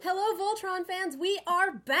Hello, Voltron fans. We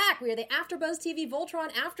are back. We are the AFTERBUZZ TV Voltron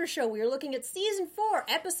After Show. We are looking at Season 4,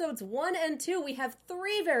 Episodes 1 and 2. We have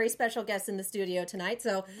 3 very special guests in the studio tonight,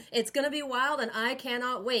 so it's going to be wild, and I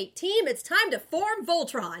cannot wait. Team, it's time to form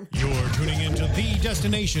Voltron. You're tuning into the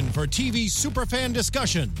destination for TV superfan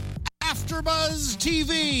discussion, AFTERBUZZ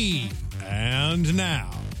TV. And now,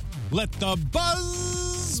 let the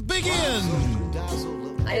buzz begin.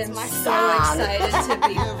 I am so excited to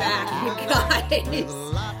be back, you guys.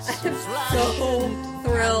 I'm so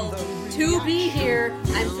thrilled to be here.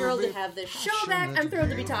 I'm thrilled to have this show back. I'm thrilled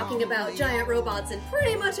to be talking about giant robots in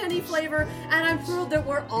pretty much any flavor. And I'm thrilled that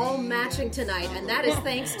we're all matching tonight. And that is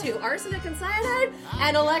thanks to Arsenic and Cyanide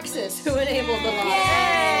and Alexis, who enabled the launch.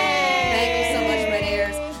 Thank you so much, my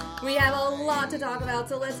dears. We have a lot to talk about,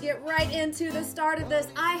 so let's get right into the start of this.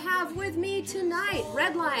 I have with me tonight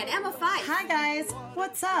Red Lion, Emma Fyffe. Hi guys,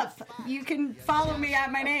 what's up? You can follow me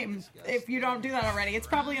at my name if you don't do that already. It's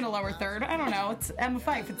probably in a lower third. I don't know. It's Emma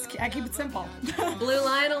Fyffe. I keep it simple. Blue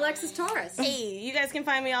Lion, Alexis Torres. Hey, you guys can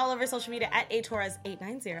find me all over social media at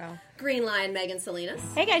atorres890. Green Lion, Megan Salinas.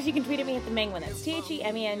 Hey guys, you can tweet at me at the Mengwin. That's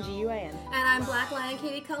TheMenguin. And I'm Black Lion,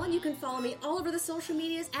 Katie Cullen. You can follow me all over the social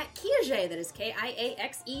medias at Kiaxet. That is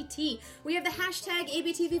Kiaxet. We have the hashtag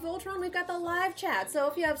ABTV Voltron. We've got the live chat. So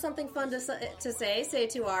if you have something fun to say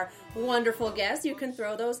to our wonderful guests, you can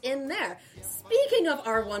throw those in there. Speaking of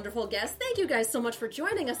our wonderful guests, thank you guys so much for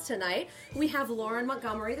joining us tonight. We have Lauren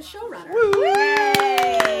Montgomery, the showrunner. Woo!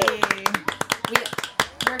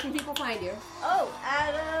 Where can people find you? Oh,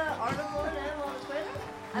 at Article and M on Twitter.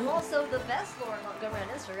 I'm also the best Lauren Montgomery on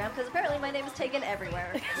Instagram because apparently my name is taken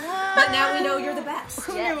everywhere. But now we know you're the best.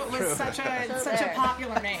 Who knew it was such a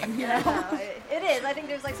popular name? You know? It is. I think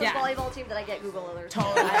there's like some volleyball team that I get Google alerts.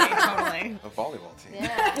 Totally. A volleyball team.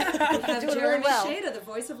 Yeah. We have Doing Jeremy really well. Shada, the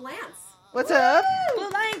voice of Lance. What's up? Blue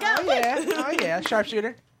Lion, go! Oh yeah,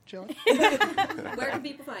 sharpshooter. Chilling. Where can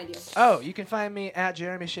people find you? Oh, you can find me at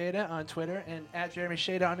Jeremy Shada on Twitter and at Jeremy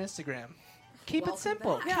Shada on Instagram. Keep it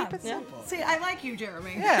simple. back. Yeah. Keep it simple. See, I like you,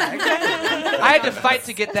 Jeremy. Yeah, exactly. I had to fight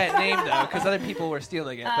to get that name though, because other people were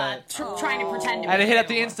stealing it. But Trying to pretend to I had to be hit up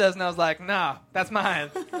the you. Instas, and I was like, "Nah, that's mine.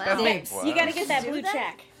 That's me." Wow. You gotta get that blue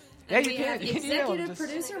check. Yeah, And you we can. have You can executive just-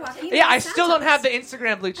 producer Joaquim Yeah, I Dos still don't have Santos. the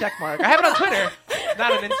Instagram blue check mark. I have it on Twitter,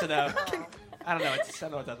 not on Insta though. I don't know. I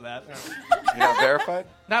don't know what does that. You're not verified?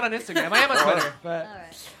 Not on Instagram. I am on Twitter, but. All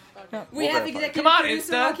right. We have verify. executive Come on,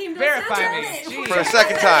 producer Insta. Joaquim Dos Verify Santos. me. Jeez. For a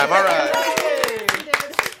second time, all right.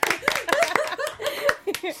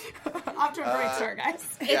 Off to a great start, guys.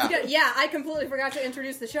 It's good. Yeah, I completely forgot to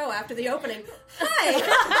introduce the show after the opening. Hi,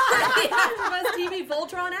 AfterBuzz TV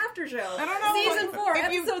Voltron After Show. I don't know Season 4,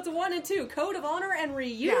 if you- episodes 1 and 2, Code of Honor and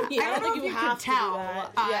Reunion. I don't know if you have could to do tell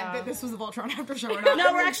that. that this was a Voltron after show or not.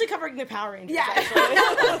 No, we're actually covering the Power Rangers. Yeah. actually.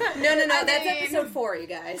 No, that's mean- episode 4, you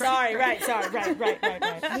guys. Sorry, right.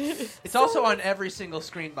 It's also on every single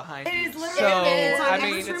screen behind It you. is literally So, on I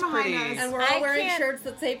every mean, screen it's behind pretty... us. And we're all I wearing can't- shirts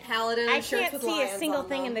that say Paladin I and shirts can't with see lions a single on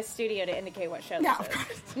thing them. in this studio to indicate what show No, this of course.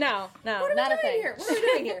 is. No, What are not we a doing thing. here? What are we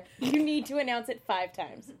doing here? You need to announce it 5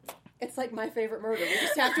 times. It's like My Favorite Murder. We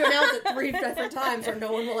just have to announce it 3 different times or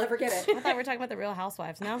no one will ever get I it. thought we were talking about the Real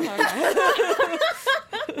Housewives. No, okay.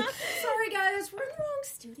 Sorry, guys. We're in the wrong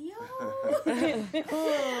studio.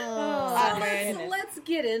 Let's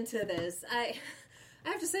get into this. I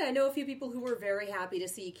have to say, I know a few people who were very happy to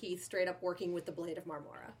see Keith straight up working with the Blade of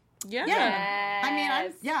Marmora. Yeah. Yeah. I mean,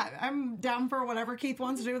 I'm down for whatever Keith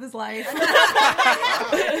wants to do with his life. One person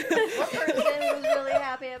was really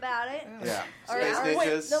happy about it. Yeah. Or- Space or-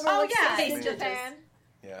 Ninjas. No, Oh, yeah. Space Space Ninja Ninjas. fan.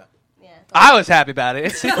 Yeah. Yeah. I was happy about it.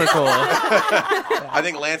 It's super cool. I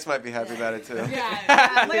think Lance might be happy about it too.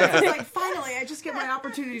 Yeah. Lance is like, finally, I just get my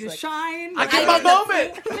opportunity to shine. I get my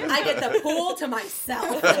moment. I get the pool to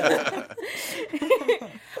myself.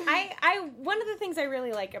 One of the things I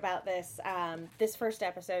really like about this this first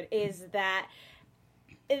episode is that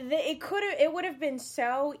it would have been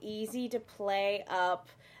so easy to play up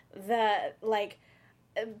the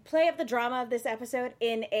drama of this episode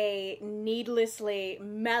in a needlessly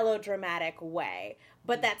melodramatic way.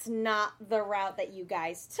 But that's not the route that you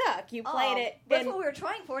guys took. You played it. That's what we were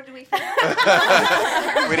trying for. Did we fail?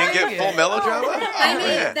 We didn't get full melodrama? I mean,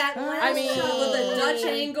 man. that last shot with the Dutch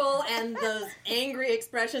angle and those angry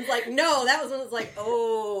expressions, like, no, that was when it was like,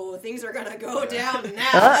 oh, things are going to go down now.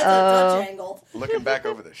 That's a Dutch angle. Looking back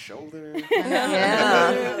over the shoulder.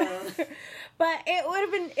 But it would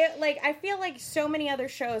have been, I feel like so many other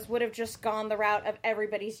shows would have just gone the route of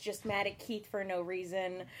everybody's just mad at Keith for no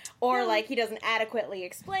reason, or, he doesn't adequately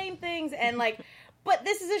explain things, and, but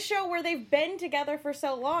this is a show where they've been together for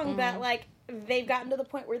so long that, they've gotten to the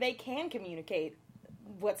point where they can communicate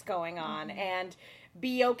what's going on, and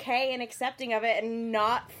be okay and accepting of it and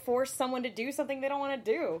not force someone to do something they don't want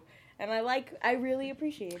to do. And I really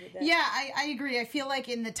appreciated that. Yeah, I agree. I feel like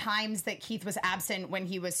in the times that Keith was absent when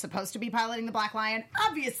he was supposed to be piloting the Black Lion,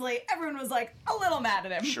 obviously everyone was like a little mad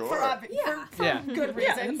at him for good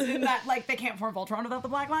reasons, in that like they can't form Voltron without the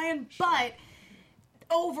Black Lion. But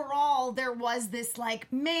overall, there was this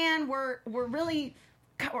like, man, you're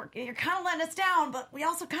kind of letting us down, but we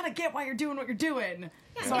also kind of get why you're doing what you're doing.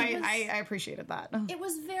 Yeah, so I appreciated that. It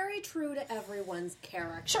was very true to everyone's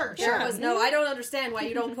character. Sure. There was no, I don't understand why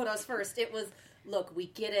you don't put us first. It was, look, we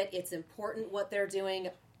get it. It's important what they're doing,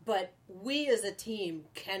 but we as a team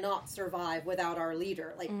cannot survive without our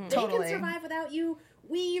leader. Like, they can survive without you.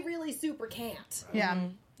 We really super can't. Yeah.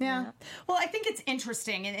 Yeah. Well, I think it's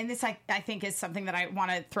interesting, and this I think is something that I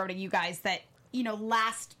want to throw to you guys, that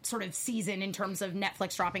last sort of season in terms of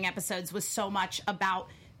Netflix dropping episodes was so much about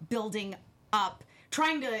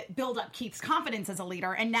trying to build up Keith's confidence as a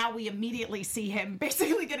leader, and now we immediately see him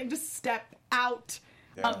basically getting to step out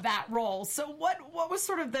of that role. So what was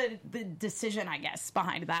sort of the decision, I guess,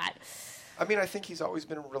 behind that? I mean, I think he's always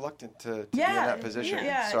been reluctant to be in that position.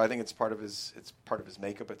 Yeah. So I think it's part of his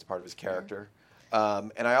makeup, it's part of his character.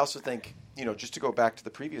 And I also think, just to go back to the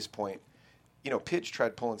previous point, Pidge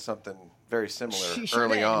tried pulling something very similar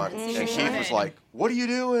early on. And Keith was like, what are you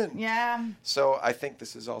doing? Yeah. So I think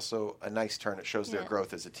this is also a nice turn. It shows their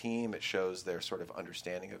growth as a team. It shows their sort of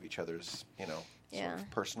understanding of each other's, sort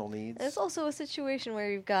of personal needs. There's also a situation where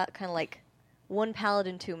you've got kind of like one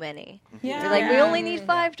paladin too many. Yeah. You're like, we only need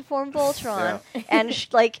 5 to form Voltron. And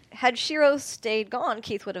had Shiro stayed gone,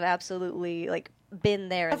 Keith would have absolutely been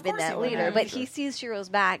there and been that leader. But he sees Shiro's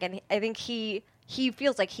back, and I think he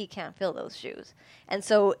feels like he can't fill those shoes. And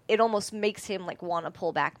so it almost makes him want to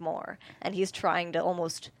pull back more. And he's trying to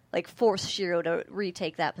almost force Shiro to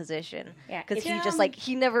retake that position. Yeah. Because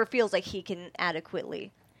he never feels like he can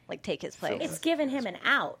adequately take his place. It's given him an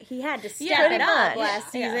out. He had to step it up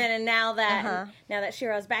last season, and now that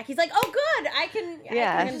Shiro's back, he's like, oh good, I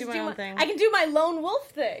can do my own thing. I can do my lone wolf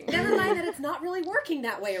thing. Never mind that it's not really working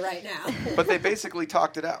that way right now. But they basically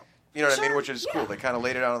talked it out. You know what I mean? Which is cool. They kind of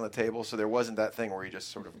laid it out on the table, so there wasn't that thing where he just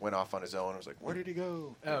sort of went off on his own. It was like, where did he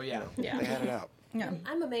go? Oh, yeah. They had it out. Yeah.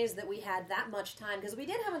 I'm amazed that we had that much time, because we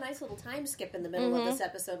did have a nice little time skip in the middle of this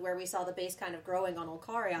episode where we saw the base kind of growing on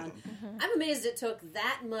Olkarion. I'm amazed it took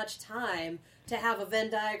that much time to have a Venn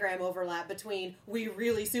diagram overlap between we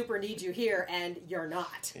really super need you here and you're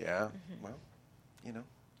not. Yeah. Well,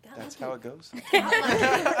 that's how it goes.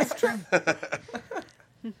 It's true.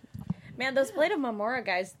 Man, those Blade of Mamora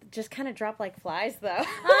guys just kind of drop like flies, though.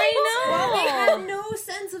 I know. They have no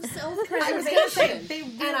sense of self-preservation.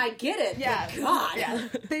 And I get it. Yeah. But God. Yeah.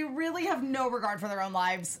 They really have no regard for their own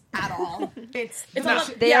lives at all.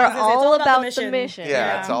 They are all about the mission.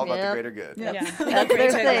 Yeah, it's all about the greater good. Yeah. That's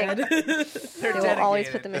their thing. They will always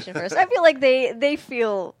put the mission first. I feel like they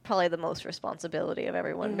feel probably the most responsibility of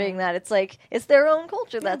everyone, being that it's their own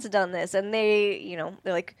culture that's done this, and they're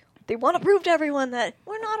like, they want to prove to everyone that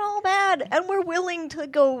we're not all bad, and we're willing to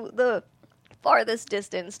go the farthest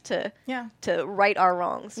distance to right our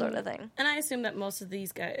wrongs, sort of thing. And I assume that most of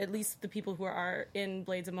these guys, at least the people who are in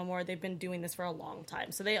Blades of Mamora, they've been doing this for a long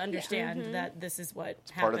time, so they understand that this is what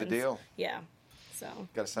happens. Part of the deal. Yeah. So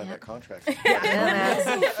got to sign that contract. I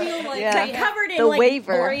also feel like they covered in the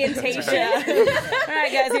waiver orientation. all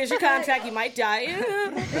right, guys, here's your contract. You might die.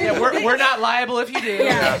 Yeah, we're not liable if you do.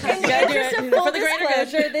 Yeah. And just a full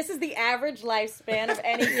disclosure, this is the average lifespan of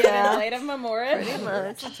any given Blade of Mamora. Pretty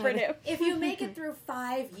much. For him. if you make it through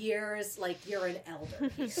 5 years, you're an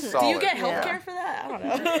elder. Solid. Do you get health care for that? I don't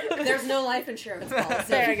know. There's no life insurance policy.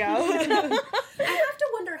 There you go. I have to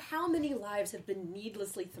wonder how many lives have been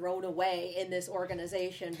needlessly thrown away in this organization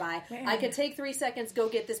by, I could take 3 seconds, go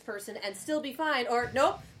get this person, and still be fine. Or,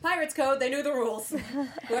 nope, Pirates Code, they knew the rules.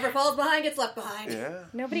 Whoever falls behind gets left behind. Yeah.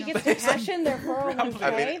 Nobody gets to cash in their 401k.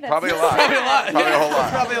 I mean, probably a lot. Probably a whole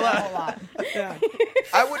lot. Probably a lot. Yeah.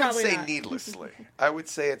 I wouldn't say needlessly. I would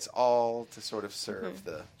say it's all to sort of serve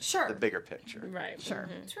the bigger picture. Right. Sure.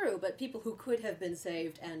 True, but people who could have been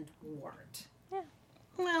saved and weren't.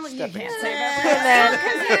 Well, you can't say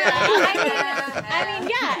I mean,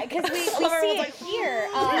 yeah, because we see it here.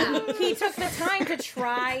 He took the time to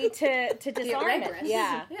try to disarm it.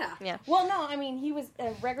 Yeah. Well, no, I mean, he was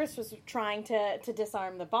Regris was trying to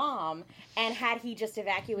disarm the bomb, and had he just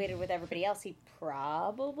evacuated with everybody else, he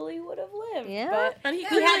probably would have lived. Yeah. But And he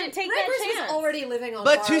he had to take that Regris chance. was already living on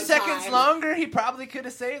But 2 borrowed seconds time. longer, he probably could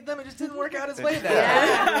have saved them. It just didn't work out his way there.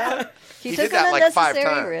 Yeah. He took did that an 5 unnecessary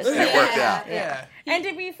times. risk. And it worked out. Yeah. And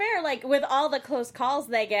to be fair, like with all the close calls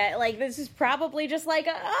they get, like this is probably just like,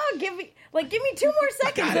 give me 2 more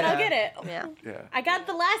seconds and I'll get it. Yeah. I got it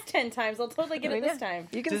the last 10 times. I'll totally get it this time.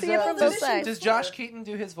 You can see it from both sides. Does Josh Keaton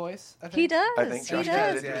do his voice? I think? He does. I think Josh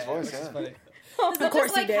did his voice. Funny. Of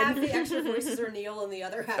course he did. Half the extra voices are Neil and the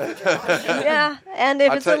other half are Josh. Yeah, and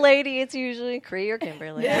if it's a lady, it's usually Cree or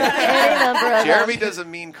Kimberly. Any number of Jeremy them. does a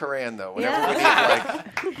mean Coran though. Whenever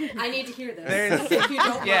we need, I need to hear this. If you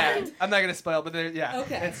don't mind. I'm not gonna spoil, but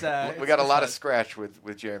okay. It's we got a lot of scratch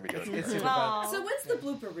with Jeremy doing It's it. super fun. So when's the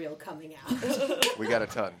blooper reel coming out? We got a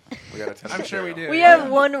ton. I'm sure we do. We have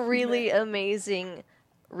one really amazing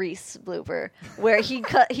Reese blooper where he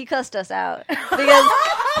cussed us out because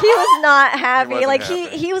he was not happy.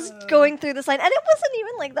 He was going through this line, and it wasn't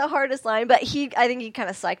even like the hardest line, but I think he kind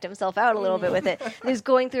of psyched himself out a little bit with it. And he was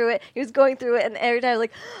going through it, and every time I was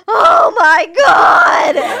like, "Oh my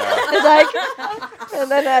god!" It's like, and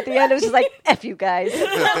then at the end it was just like, "F you guys," and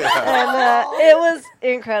it was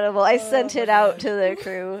incredible. I sent it out to the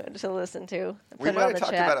crew to listen to. We might have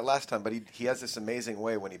talked about it last time, but he has this amazing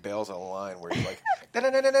way when he bails on a line where he's like,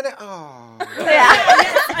 oh.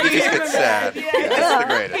 Yeah. He just gets sad. Yeah. That's the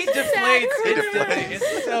greatest. He deflates.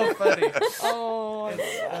 It's so funny.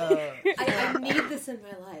 I need this in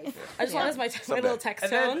my life. I just want my little text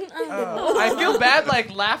tone. I feel bad,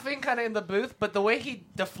 like laughing kind of in the booth, but the way he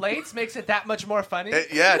deflates makes it that much more funny. It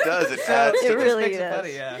does. It adds. It really makes does. it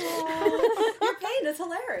funny. Yeah. Your pain is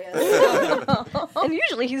hilarious. And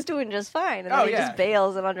usually he's doing just fine, and then he just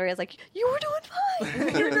bails, and Andre is like, "You were doing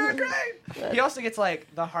fine. You're doing great." He also gets like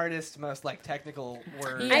the hardest, most like technical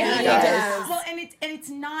words. Yeah, he does. Well, and it's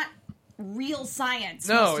not real science.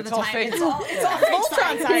 No, most of it's the all time. fake. It's all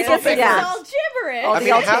Voltron science. It's all gibberish. All I the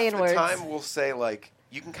mean, half Altaian the words. time we'll say like,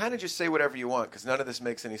 you can kind of just say whatever you want because none of this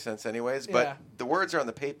makes any sense anyways. But the words are on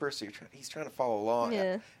the paper, so he's trying to follow along.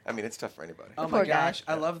 Yeah. I mean, it's tough for anybody. Oh my gosh,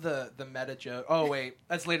 I love the meta joke. Oh wait,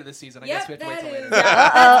 that's later this season. I guess we have to wait till later.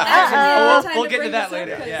 We'll get to that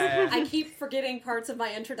later. Yeah. I keep forgetting parts of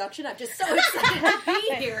my introduction. I'm just so excited to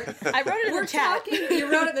be here. I wrote it in the chat.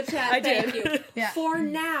 You wrote it in the chat. I Thank did. you. Yeah. For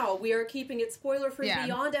now, we are keeping it spoiler-free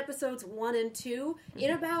beyond episodes 1 and 2. In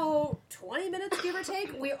about 20 minutes, give or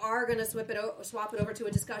take, we are going to swap it over to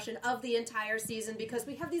a discussion of the entire season because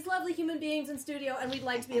we have these lovely human beings in studio and we'd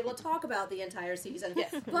like to be able to talk about the entire season.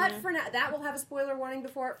 Yes. But for now, that will have a spoiler warning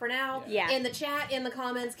before it for now. Yeah. In the chat, in the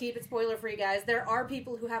comments, keep it spoiler-free, guys. There are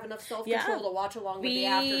people who have enough self-control to watch along with the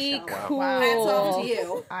after show. Cool. Hats off to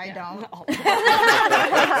you. I don't.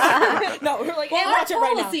 No, we're like, Well, and our watch it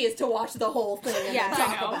right now. policy is to watch the whole thing and then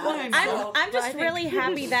talk about it. I'm just really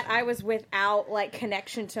happy that I was without like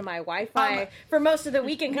connection to my Wi-Fi for most of the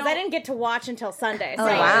weekend because I didn't get to watch until Sunday. Oh,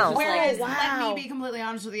 wow. Whereas, let me be completely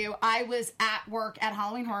honest with you, I was at work at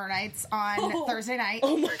Halloween Horror Nights on Thursday night,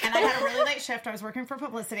 and I had a really late shift. I was working for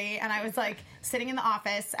publicity, and I was like sitting in the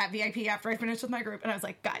office at VIP after I finished with my group, and I was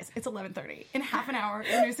like, guys, it's 11:30. In half an hour,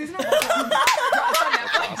 the new season of Voltron drops on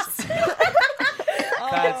Netflix.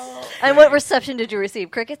 And what reception did you receive?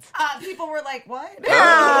 Crickets? People were like, what?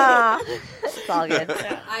 It's all good.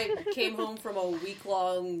 I came home from a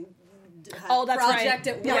week-long that's project right.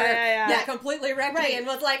 at work Yeah. that completely wrecked me and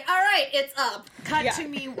was like, all right, it's up. Cut to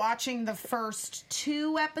me watching the first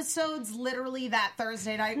 2 episodes literally that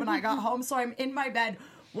Thursday night when I got home. So I'm in my bed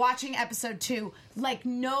watching episode 2, like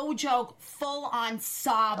no joke, full on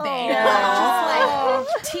sobbing, just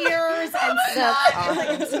like tears and stuff.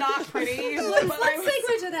 Like it's not pretty. Let's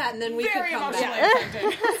segue to that, and then we could come back.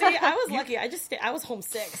 See, I was lucky. I was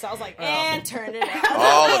homesick, so I was like, and turn it out.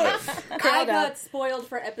 All of it. I got spoiled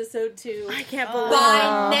for episode 2 I can't believe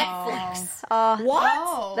by Netflix.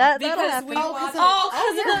 What? That'll Because happen. we watched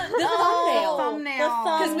because of the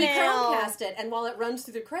thumbnail. Because we Chromecast it, and while it runs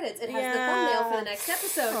through the credits, it has the thumbnail for the next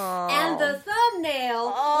episode. And the thumbnail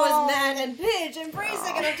was Matt and Pidge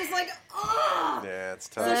embracing, and I'm just like, oh. Yeah, it's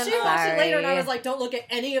So tough. she watched it later, and I was like, don't look at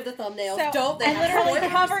any of the thumbnails. Don't. I literally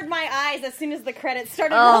covered my eyes as soon as the credits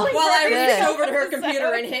started Oh. rolling. While I Good. reached over to her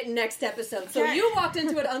computer and hit next episode. So you walked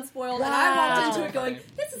into it unspoiled, and I walked into it going,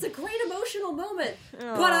 this is a great emotional moment.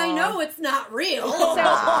 But I know it's not real.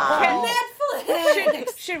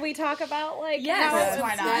 Netflix. Should we talk about like? Yes,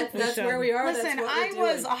 why not? That's where we are. Listen, that's what I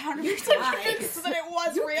we're was doing. 100% convinced that it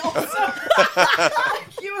was real. So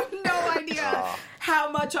you have no idea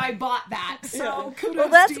how much I bought that. So kudos Well,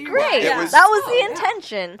 that's to you great. guys. That was the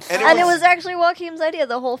intention. And it was actually Joaquim's idea,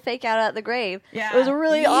 the whole fake out at the grave. Yeah. It was a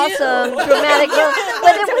really awesome, dramatic moment.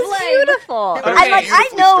 But it was beautiful. Okay, And like, I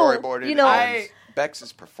beautifully know, storyboarded, you know, and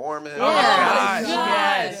Bex's performance. Oh my gosh,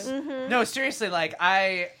 Yes. yes. No, seriously, like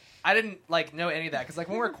I didn't like know any of that because like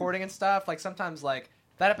when we're recording and stuff, like sometimes like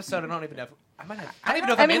that episode I don't even know. I might have. I don't even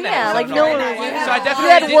know if I'm in that. Yeah, like no one. So I definitely you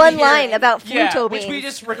had didn't one hear, line about Fluto which beans. we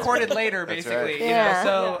just recorded later, basically. Right. You Yeah.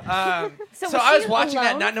 know, so I was watching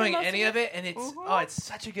that, not knowing any of it, and it's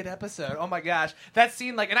such a good episode. Oh my gosh, that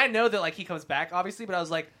scene, like, and I know that like he comes back, obviously, but I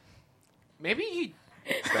was like, maybe he.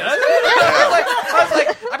 I was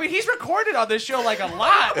like, I mean, he's recorded on this show like a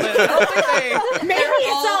lot, but I don't think Maybe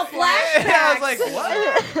it's all flashbacks. I was like,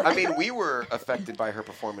 what? I mean, we were affected by her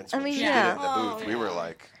performance when she did it in the booth. We were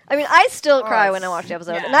like... I mean, I still cry when I watch the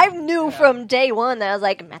episode. And I knew from day one that I was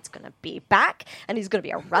like, Matt's going to be back, and he's going to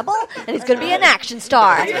be a rebel, and he's going to be an action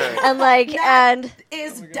star. And like, Matt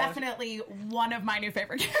is definitely one of my new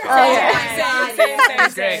favorite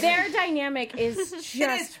characters. Their dynamic is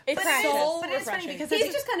just it's so refreshing because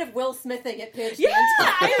he's just kind of Will Smithing at Pidge.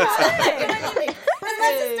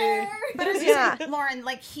 But as you said, Lauren,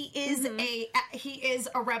 like he is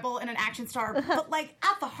a rebel and an action star, but like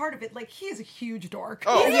at the heart of it, like he is a huge dork.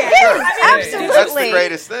 Oh, Yeah, sure. absolutely. That's the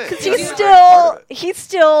greatest thing. He's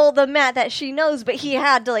still the Matt that she knows, but he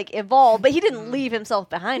had to like evolve. But he didn't leave himself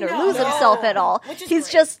behind or lose himself at all.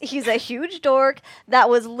 He's a huge dork that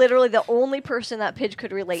was literally the only person that Pidge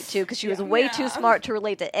could relate to because she was way too smart to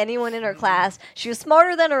relate to anyone in her class. She was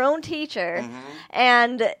smarter than her own teacher,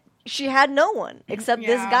 and she had no one except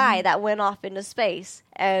this guy that went off into space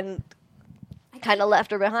and kind of left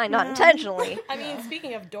her behind, not intentionally. I mean,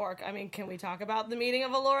 speaking of dork, I mean, can we talk about the meeting of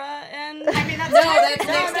Allura and? I mean, that's next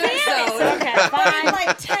episode. Okay, fine.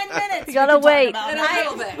 Like 10 minutes. You gotta wait. Not to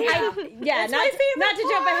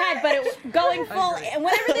jump ahead, but going full.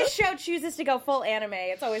 Whenever this show chooses to go full anime,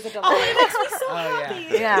 it's always a delight. It makes me so happy.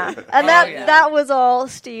 Yeah, and that was all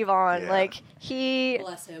Steve on. Like he,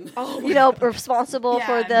 bless him. You know, responsible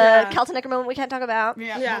for the Caltanecker moment we can't talk about.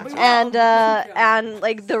 And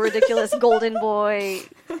like the ridiculous golden boy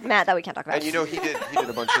Matt that we can't talk about. And you know he did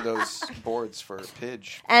a bunch of those boards for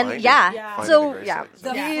Pidge. And finding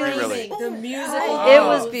The really, the music. It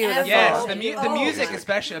was beautiful. Yes, the music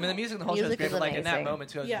especially. I mean, the music in the whole show is great, but like in that amazing. moment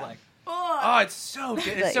too, I was like, oh, it's so good.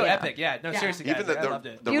 It's so epic. Yeah, no, seriously, guys, even I loved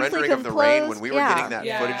it. the rendering of the rain when we were getting that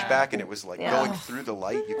footage back, and it was like going through the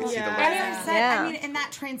light. You could see the light. I mean, in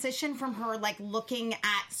that transition from her like looking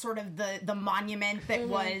at sort of the monument that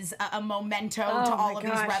was a memento to all of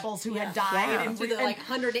these rebels who had died, and to the like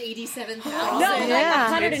 187,000. No, like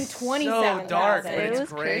 127,000. So dark, but It it's was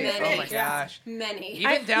great. crazy. Oh my gosh. Many.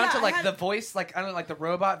 Even down to like the voice, like I don't know, like the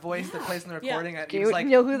robot voice that plays in the recording. Do you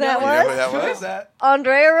know who that You was? know who that Who was? is that?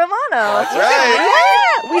 Andrea Romano. That's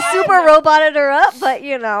right. Yeah, we super roboted her up, but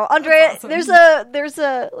you know, Andrea. There's a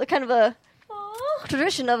kind of a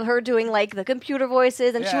tradition of her doing like the computer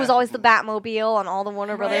voices, and she was always the Batmobile on all the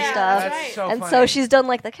Warner Brothers stuff. That's so and funny. so she's done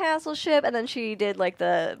like the castle ship, and then she did like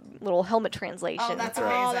the little helmet translation. Oh, that's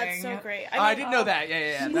amazing. Oh, that's so great. I didn't know that.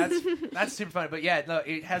 Yeah. That's super funny. But yeah, no,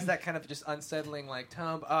 it has that kind of just unsettling like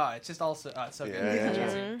tone. It's just also it's so good.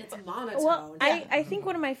 It's monotone. Well, I think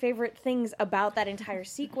one of my favorite things about that entire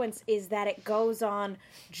sequence is that it goes on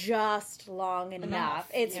just long enough.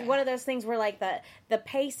 It's one of those things where like the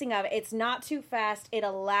pacing of it, it's not too fast. It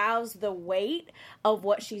allows the weight of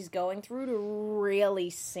what she's going through to really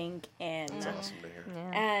sink in. It's awesome to hear.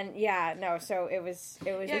 And so it was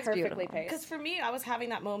perfectly paced. Because for me, I was having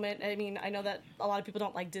that moment. I mean, I know that a lot of people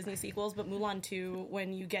don't like Disney sequels, but Mulan 2,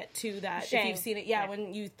 when you get to that, Shang. if you've seen it,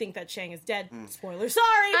 when you think that Shang is dead, spoiler,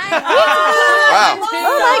 sorry. Wow.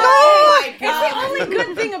 Oh my god! It's the only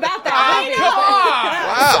good thing about that.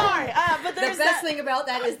 Wow. Sorry, but there's the best thing about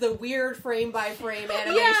that is the weird frame-by-frame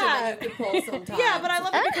animation that you can pull sometimes. Yeah, but I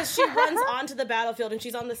love it because she runs onto the battlefield and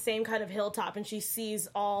she's on the same kind of hilltop and she sees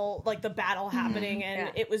all like the battle happening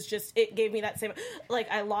and it was just, it gave me that same, like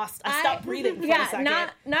I stopped breathing for a second.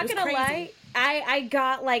 Not gonna lie, I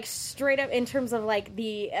got like straight up in terms of like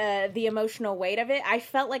the emotional weight of it. I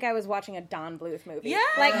felt like I was watching a Don Bluth movie. Yeah,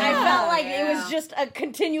 like I felt like it was just a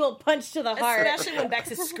continual punch to the heart. Especially when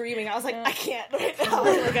Bex is screaming, I was like, I can't right now.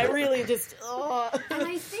 Like I really just. And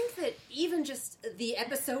I think that even just the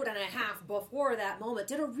episode and a half before that moment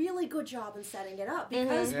did a really good job in setting it up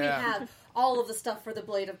because we have all of the stuff for the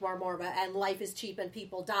Blade of Marmorba and life is cheap and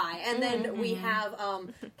people die, and then we have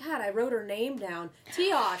God, I wrote her name down,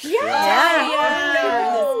 Tiosh.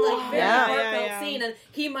 Scene, and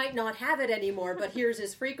he might not have it anymore, but here's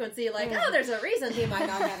his frequency. Like, there's a reason he might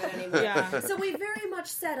not have it anymore. So we very much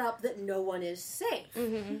set up that no one is safe,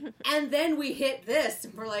 and then we hit this,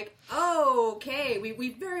 and we're like, okay,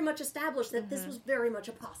 we very much established that this was very much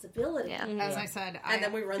a possibility. As I said, and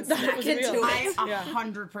then we run smack into it. I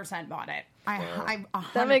 100% bought it. I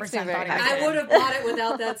 100% That makes me thought very it. happy. I would have bought it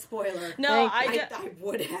without that spoiler. No, I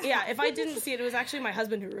would have. Yeah, if I didn't see it, it was actually my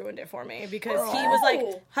husband who ruined it for me because he was like,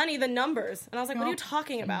 honey, the numbers. And I was like, what are you talking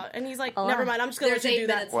talking about? And he's like, never mind, I'm just going to let you do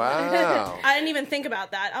that. Wow. I didn't even think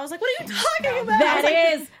about that. I was like, what are you talking about?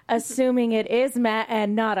 That is assuming it is Matt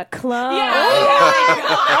and not a clone. Yeah.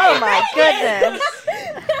 Oh my goodness.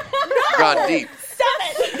 Gone deep.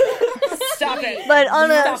 Stop it. But on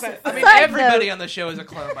a I mean, side everybody note, on the show is a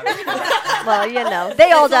clone by this point. well, you know,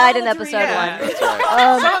 they all died in episode Yeah. 1. That's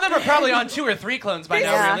right. Some of them are probably on 2 or 3 clones by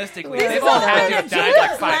now, Yeah. realistically. They've all had to have died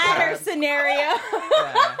like 5 Ladder times. scenario.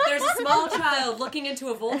 Yeah. There's a small child looking into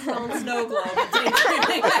a Voltron snow globe and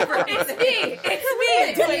daydreaming ever. It's me.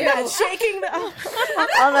 It's me. Doing that, shaking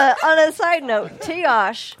the... On a side note,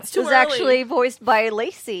 Tiosh was too early. actually voiced by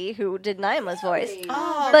Lacey, who did Naima's voice.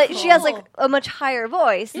 Oh, But she has like a much higher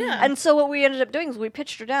voice. Yeah. And so what we ended up doing is we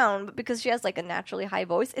pitched her down, but because she has like a naturally high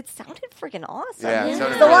voice, it sounded freaking awesome. Yeah, it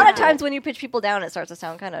sounded So a lot really of cool. times when you pitch people down, it starts to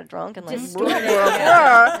sound kind of drunk and like. Distorted.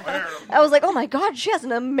 I was like, oh my god, she has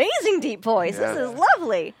an amazing deep voice. Yeah. This is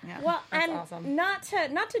lovely. Well, and awesome. not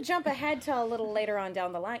to jump ahead to a little later on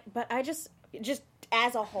down the line, but I just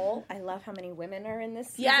as a whole, I love how many women are in this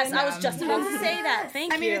season. Yes, I was just about to say that.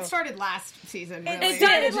 Thank I you. mean, it started last season. Really. It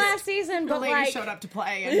started last season, The but lady like showed up to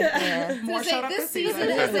play, and more showed up this season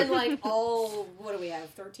has been like all, what do we have,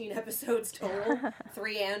 13 episodes total?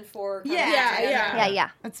 3 and 4. Yeah.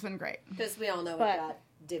 It's been great. Because we all know But- it got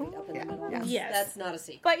divvied up in the middle. Yes. That's not a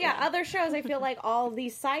secret. But yeah, other shows, I feel like all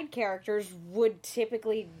these side characters would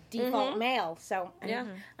typically default male. So Yeah.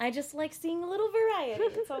 I just like seeing a little variety.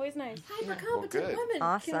 It's always nice. Hyper Well, competent good. women.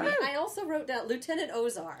 Awesome. I also wrote down Lieutenant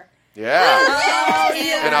Ozar. Yeah.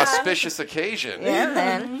 Yeah. An auspicious occasion. Yeah,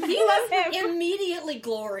 man. He was immediately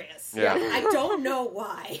glorious. Yeah. I don't know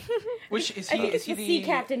why. Which is I he? think Is it's he the sea the?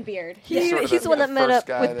 captain beard. He's sort of the one the that met first up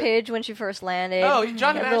guy with that- Paige when she first landed. Oh,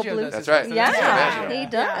 John Yeah, little DiMaggio blue- does. That's his right. voice. Yeah, DiMaggio. he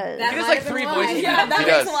does. That He does might like have been 3 why. voices. Yeah, that He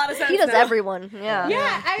makes does. a lot of sense. He does now. everyone. Yeah.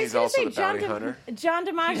 Yeah, I was He's gonna also say the bounty hunter. John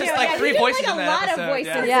DiMaggio. He does, like, yeah, 3 he did, voices like, in a that lot episode, of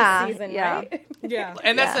voices yeah. this season, Yeah. right? Yeah.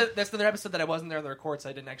 And Yeah. that's another episode that I wasn't there on the record, so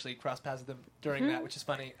I didn't actually cross paths with them during that, which is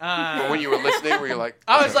funny. But when you were listening, were you like...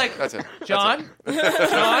 I was like, That's it. John?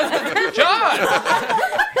 John?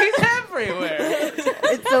 He's everywhere.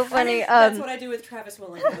 It's so funny. That's what I do with Travis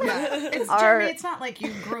Willingham. It's Our- Jeremy. It's not like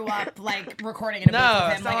you grew up like recording in a booth No,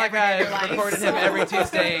 with it's him. not like like every day of your I life. recorded him every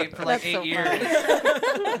Tuesday for like That's 8 so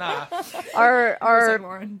years. Nah.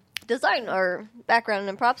 Our design or background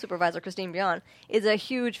and prop supervisor, Christine Bion, is a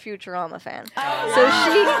huge Futurama fan. So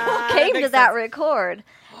she came to that record.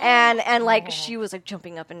 And like she was like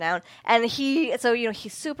jumping up and down, and he's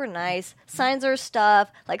super nice, signs her stuff,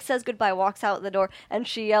 like says goodbye, walks out the door, and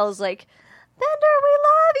she yells like, "Bender, we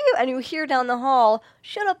love you!" And you hear down the hall,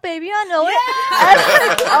 "Shut up, baby, I know it."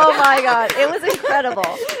 Oh my god, it was incredible.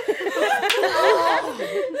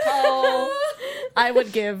 Oh, I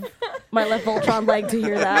would give my left Voltron leg to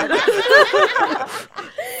hear that.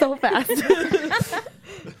 So fast.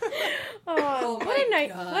 Oh, my what a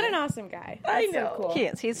nice, God. what an awesome guy. I That's know. so cool. He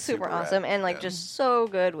is. He's super Super rad, awesome and like yeah. just so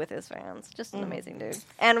good with his fans. Just an amazing dude.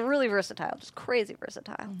 And really versatile. Just crazy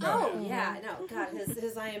versatile. Oh, yeah, I know. God,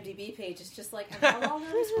 his IMDb page is just like, how long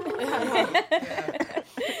are we scrolling?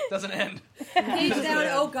 Doesn't end. Page down,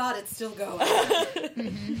 oh God, it's still going.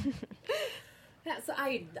 Yeah, so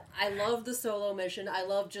I love the solo mission. I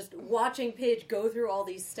love just watching Paige go through all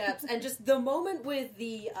these steps, and just the moment with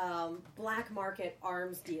the black market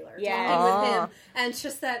arms dealer Yeah. talking with him, and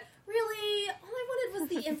just that. Really, all I wanted was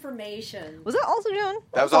the information. Was it also John?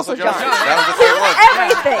 That was also John. John. That was the third one.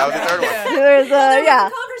 Everything. That was the third one. There's There was yeah.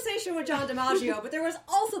 a conversation with John DiMaggio, but there was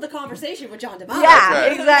also the conversation with John DiMaggio. Yeah,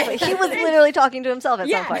 right. exactly. He was literally talking to himself at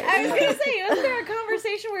Yeah, some point. I was gonna say, wasn't there a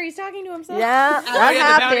conversation where he's talking to himself? Yeah, Oh, that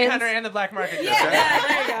yeah, the bounty hunter happens. and the black market.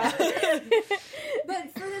 Yeah, there you go.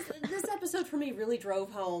 But for this episode for me really drove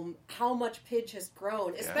home how much Pidge has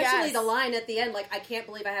grown, especially Yes. the line at the end, like, I can't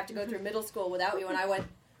believe I have to go through middle school without you, and I went,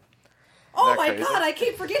 oh Isn't that my crazy? God, I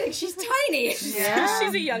keep forgetting she's tiny. Yeah.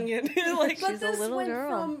 She's a youngin. Like, But She's a this little went girl.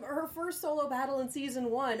 from her first solo battle in season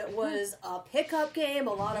 1 was a pickup game,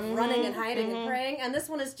 a lot of running and hiding and praying, and this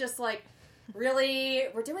one is just like, really,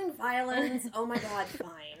 we're doing violence. Oh my God,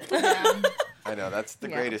 fine. I know, that's the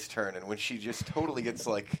Yeah. greatest turn. And when she just totally gets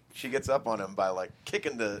like, she gets up on him by like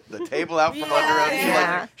kicking the table out from under him. She,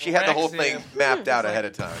 Yeah. like, she had the whole Rex, thing yeah. mapped out ahead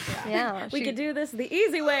of time. Yeah, We she- could do this the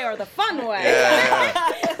easy way or the fun way.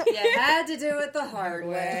 Yeah. You had to do it the hard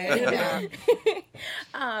way.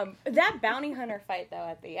 That bounty hunter fight though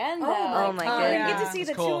at the end, though. Oh my You goodness. get to see It's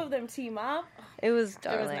the cool. two of them team up. It was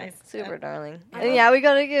darling. nice. Super darling. And yeah, we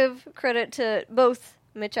gotta give credit to both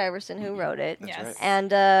Mitch Iverson, who wrote it, That's Yes. right.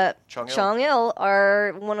 and Chung Il. Chung Il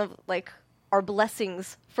are one of like our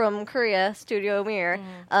blessings from Korea, Studio Mir.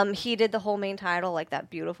 He did the whole main title, like that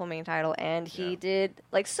beautiful main title, and he did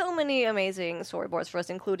like so many amazing storyboards for us,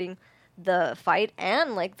 including the fight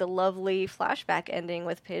and like the lovely flashback ending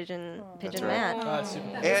with Pidge and Matt.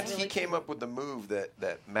 And he came up with the move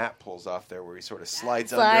that Matt pulls off there, where he sort of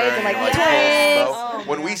slides under and like pulls his bow.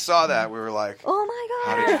 When we saw that, we were like, "Oh my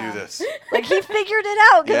god, how did you do this?" Like he figured it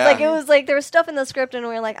out because like it was like there was stuff in the script, and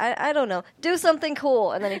we were like, "I don't know, do something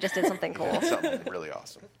cool," and then he just did something cool. Something really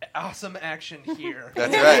awesome. Awesome action here.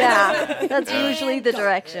 That's right. Yeah, that's usually the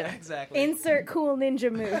direction. Yeah, exactly. Insert cool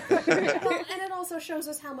ninja move. Well, and it also shows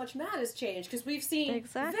us how much Matt has changed, because we've seen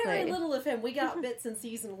very little of him. We got bits in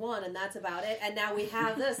season 1, and that's about it. And now we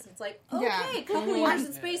have this. It's like, okay, a couple years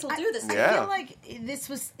in space will do this. I feel like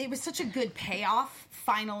it was such a good payoff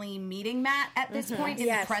finally meeting Matt at this point in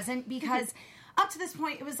the present, because up to this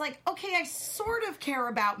point it was like, okay, I sort of care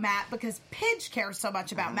about Matt because Pidge cares so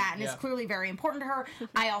much about Matt and is clearly very important to her.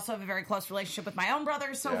 I also have a very close relationship with my own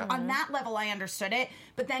brother, so on that level I understood it.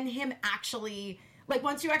 But then him actually, like,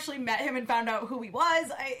 once you actually met him and found out who he was,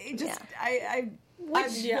 I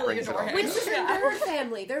really adore him. Which is in their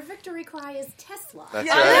family. Their victory cry is Tesla. That's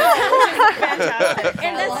right. Fantastic.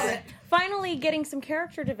 And that's finally getting some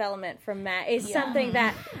character development from Matt is something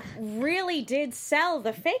that really did sell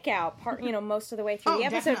the fake out part, most of the way through the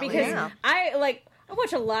episode, because I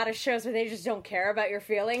watch a lot of shows where they just don't care about your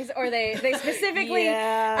feelings, or they specifically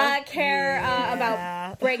care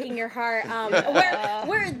about breaking your heart,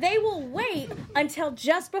 where they will wait until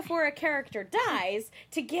just before a character dies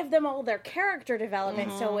to give them all their character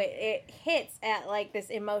development, so it hits at like this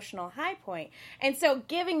emotional high point. And so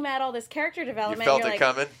giving Matt all this character development, you felt it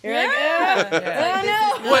coming. You're like, oh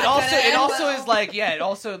no. Well, it also is like, it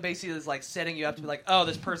also basically is like setting you up to be like, oh,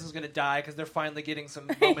 this person's gonna die because they're finally getting some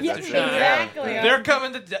moments to shine. Exactly. They're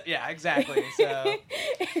coming to exactly. So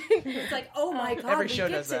it's like, oh my god, every show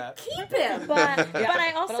we get does to that. keep him. But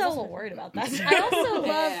I also worried about that. I also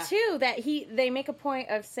love too that they make a point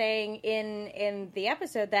of saying in the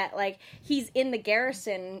episode that like he's in the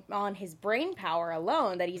garrison on his brain power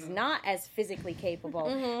alone, that he's not as physically capable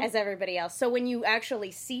as everybody else. So when you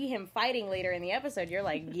actually see him fighting later in the episode, you're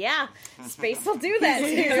like, yeah, space will do that too.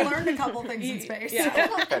 He's learned a couple things in space.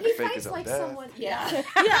 And he fights like someone. And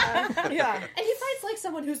he fights like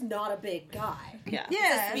someone who's not a big guy. Yeah.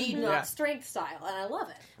 It's a speed, not strength style, and I love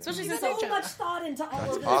it. Especially There's so much thought into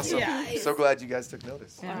all of this. Awesome. Yeah, So glad you guys took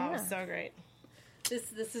notice. Oh, so great.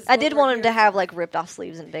 This is I did want him to have like ripped off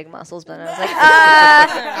sleeves and big muscles, but I was like,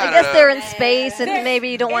 I guess they're in space, and maybe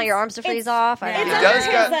you don't want your arms to freeze off. I don't know.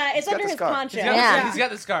 It's under his poncho. He's got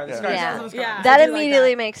the scar. The scar's that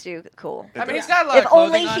immediately makes you cool. I mean, he's got a lot of If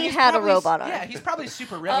clothing only on. he He's had a probably- robot arm. Yeah, he's probably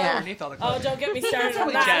super ripped underneath all the clothing. Oh, don't get me started on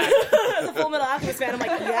Probably that. As a Full Metal Alchemist fan, I'm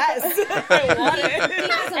like, yes, I want it.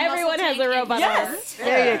 Everyone has a robot arm.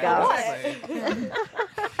 There you go.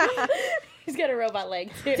 He's got a robot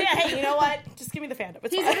leg too. Yeah, hey, you know what? Just give me the fandom.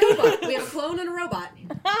 It's He's fine. a robot. We have a clone and a robot.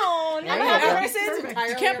 Oh, no. There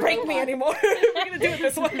You can't break me anymore. We're going to do it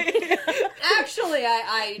this way. Actually,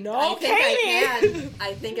 I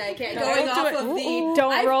think I can. No, Going don't do off it. of the...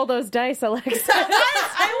 Don't roll those dice, Alexa.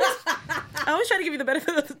 I always try to give you the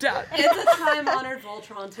benefit of the doubt. It's a time-honored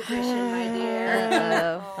Voltron tradition, my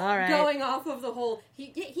dear. All right. Going off of the whole... He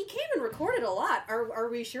came and recorded a lot. Are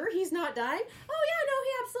we sure he's not dying? Oh, yeah, no, he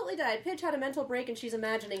absolutely died. Pidge had a mental break, and she's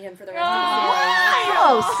imagining him for the rest of the series.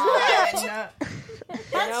 Oh, snap.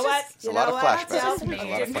 You know what? It's a lot of flashbacks. That's me. A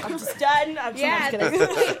lot of flashbacks. I'm just done. I'm Yeah, kidding.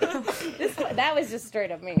 that was just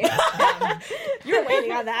straight up me. You were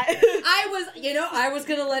waiting on that. I was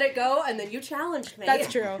going to let it go, and then you challenged me.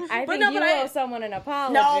 That's true. I think you owe someone an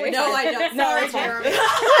apology. No, I don't. Sorry, Jeremy.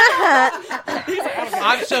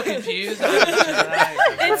 I'm so confused.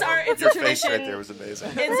 It's Your a face tradition. right there was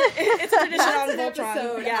amazing. It's a tradition on An Voltron.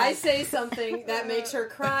 episode. Yeah. I say something that makes her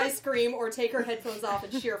cry, scream, or take her headphones off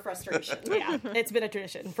in sheer frustration. Yeah, it's been a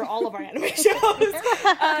tradition for all of our anime shows.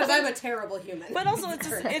 Because I'm a terrible human. But also,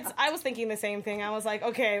 I was thinking the same thing. I was like,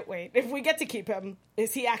 okay, wait, if we get to keep him,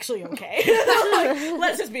 is he actually okay?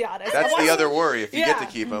 Let's just be honest. That's the other worry. If you get to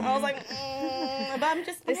keep him, I was like, but I'm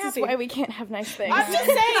This is why we can't have nice things. I'm just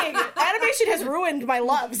saying, animation has ruined my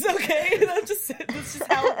loves. Okay, that's just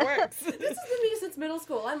how it works. This has been me since middle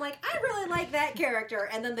school. I'm like, I really like that character,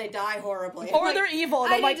 and then they die horribly. Or I'm they're like, evil.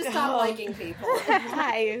 And I I'm need like, to stop liking people.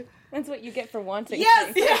 Hi. That's what you get for wanting.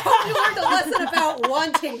 Yes, things. you learned a lesson about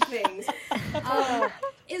wanting things.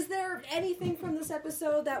 Is there anything from this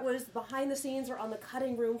episode that was behind the scenes or on the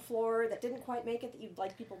cutting room floor that didn't quite make it that you'd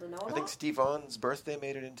like people to know about? I think Steve Vaughn's birthday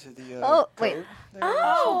made it into the wait.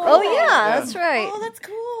 Yeah. That's right. Oh, that's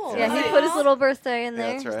cool. Yeah, he put his little birthday in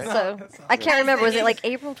there. that's right. So I can't remember. Was it like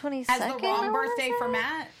April 22nd? As the wrong birthday for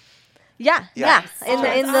Matt? Yeah.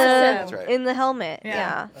 In the helmet.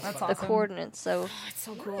 Yeah. That's the awesome. coordinates. So It's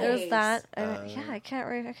so cool. there's that. I can't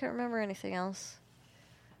remember anything else.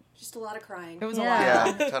 Just a lot of crying. It was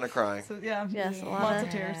Yeah. a ton of crying. So, yeah. Yes, Lots of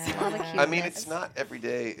tears. A lot of I mean, it's not every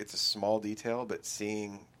day. It's a small detail, but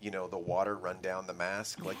seeing the water run down the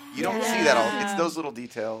mask, like you don't see that all. It's those little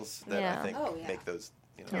details that I think make those.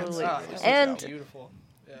 Totally. really And beautiful.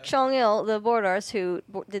 Yeah. Chong Il, the board artist who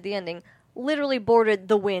did the ending, literally boarded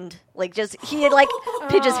the wind. Like, just, he had, like,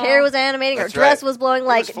 Pidge's hair was animating, her That's dress right. was blowing,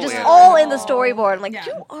 like, fully just animated. all in the storyboard. I'm like,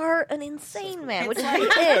 you are an insane man, which It's he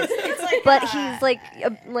like- is. It's like, But he's,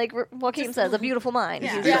 like Joaquim says, a beautiful mind.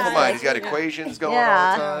 He's a He's beautiful just, mind. He's got equations going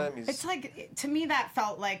all the time. He's, It's like, to me, that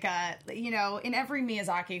felt like, in every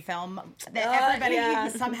Miyazaki film, that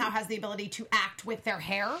everybody somehow has the ability to act with their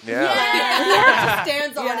hair.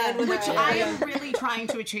 Stands on end with Which her. I am really trying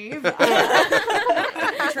to achieve. good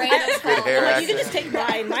hair Like, you can accent. just take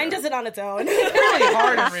mine. Mine does it on its own. It's really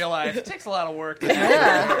hard in real life. It takes a lot of work.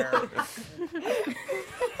 To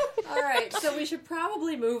All right, so we should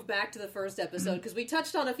probably move back to the first episode because we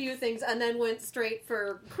touched on a few things and then went straight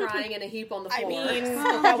for crying in a heap on the floor. I mean,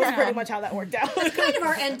 that was pretty much how that worked out. It's kind of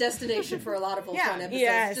our end destination for a lot of Voltron episodes.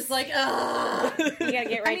 Yes. Just like, You gotta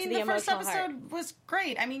get right I mean, to the first emotional episode heart. was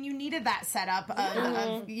great. I mean, you needed that setup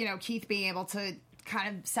of Keith being able to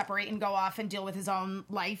kind of separate and go off and deal with his own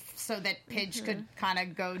life so that Pidge could kind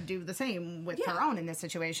of go do the same with her own in this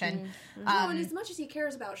situation. and as much as he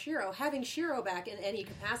cares about Shiro, having Shiro back in any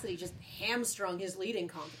capacity just hamstrung his leading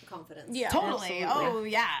confidence. Yeah. Totally. Oh,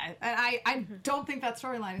 yeah. And I don't think that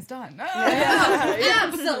storyline is done.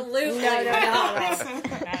 Absolutely. No.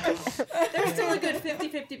 There's still a good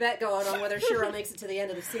 50-50 bet going on whether Shiro makes it to the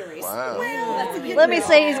end of the series. Wow. Let me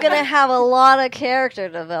say, he's going to have a lot of character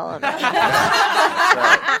development.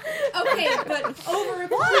 Okay, but over all in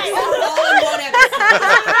one episode.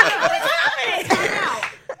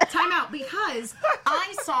 Time out, because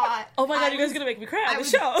I saw. Oh my god, you guys are gonna make me cry on the was,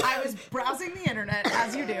 show. I was browsing the internet,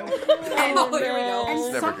 as you do. And, Here we go. and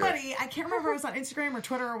Never somebody, I can't remember if it was on Instagram or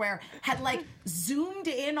Twitter or where, had like zoomed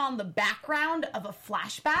in on the background of a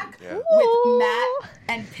flashback with Matt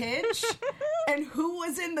and Pidge. And who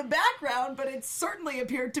was in the background, but it certainly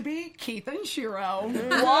appeared to be Keith and Shiro.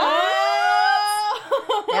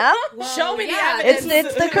 Yeah. Show me the evidence.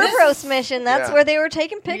 It's the Kerberos mission. That's Yeah. where they were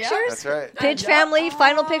taking pictures. That's right. Pidge family,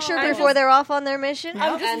 final picture before they're off on their mission.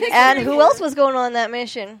 I'm just And picturing who else was going on that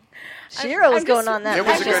mission? Shiro was going on that It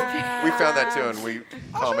was a mission. good. We found that too, and we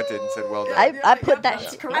commented and said, "Well done." I put that.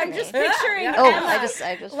 I'm just picturing Oh, Emma, I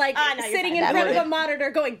just like Ah, no, you're sitting fine. in That front of worded. a monitor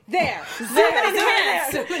going, there.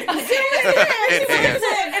 Enhanced.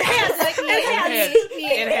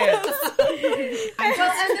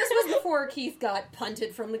 Well, and this was before Keith got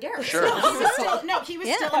punted from the garrison. Sure. He was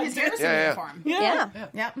still in his garrison Yeah. uniform. Yeah.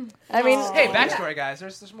 Yep. I mean, Hey, backstory, guys.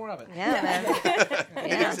 There's more of it. yeah, man.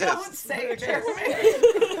 Yeah. Don't say it,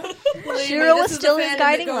 Jeremy. Shiro was This is still the his fandom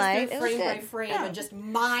guiding that goes light. through It was frame by good. frame and just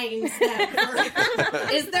mines them.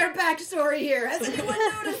 Is there backstory here? Has anyone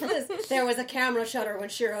noticed this? There was a camera shutter when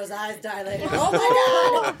Shiro's eyes dilated. Oh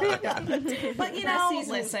my god! But That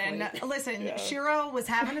season was listen. Shiro was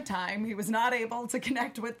having a time. He was not able to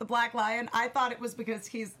connect with the Black Lion. I thought it was because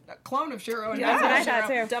he's a clone of Shiro. And Yeah, doesn't know that's what I thought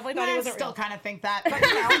Shiro. too. Definitely thought he I wasn't still real. kind of think that. But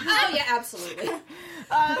you know, Oh yeah, absolutely. But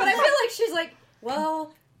I feel like she's like,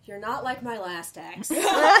 well, you're not like my last ex. Okay,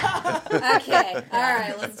 all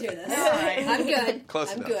right, let's do this. All right. I'm good.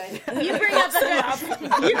 Close I'm enough. good. You bring up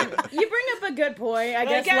you bring up a good point. I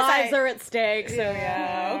guess lives are at stake. So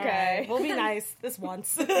yeah, okay. We'll be nice this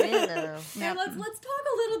once. You know. Now let's talk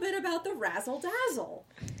a little bit about the razzle dazzle.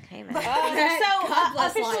 Hey, man. God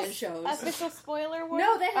bless lion shows. Official spoiler warning.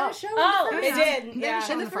 No, they had a show. Oh, in the They first did.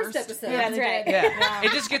 Yeah. in the first episode. Yeah, That's right. Yeah,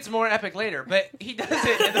 it just gets more epic later, but he does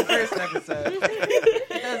it in the first episode.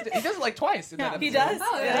 He does it like twice in that episode. He does.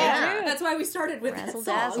 Oh yeah. That's why we started with Razzle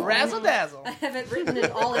that song. dazzle. Razzle dazzle. I have it written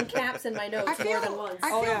in all in caps in my notes I more than feel, once. I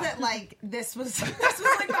feel that like this was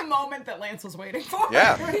like the moment that Lance was waiting for.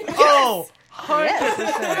 Yeah. Oh,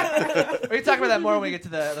 100%. Are you talking about that more when we get to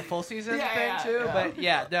the full season Yeah, thing yeah, too? yeah. But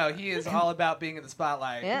yeah, no, he is all about being in the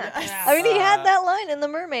spotlight. Yeah. I mean, he had that line in the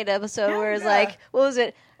Mermaid episode where it's yeah. like, what was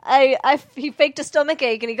it? He faked a stomach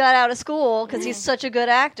ache and he got out of school because he's such a good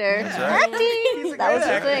actor. That's right. Acting! That was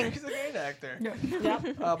the Actor. thing. He's a great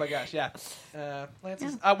actor. Oh my gosh, yeah. Lance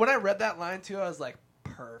is, when I read that line too, I was like,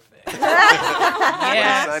 perfect.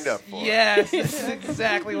 Yes. What I signed up for. Yes, this is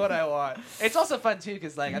exactly what I want. It's also fun too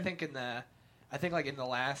because like I think in the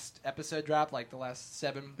last episode drop, like the last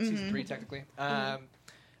 7, season 3 technically,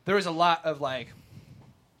 there was a lot of like.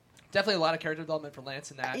 Definitely a lot of character development for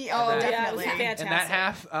Lance in that. Definitely. In that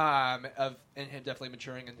half and him definitely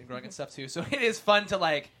maturing and growing and stuff too. So it is fun to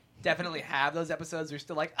like definitely have those episodes where you're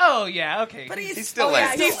still like, oh yeah, okay. But he's still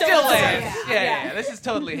Lance. He's still Lance. Yeah. This is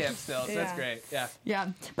totally him still. So that's great. Yeah.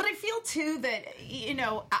 But I feel too that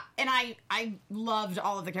and I loved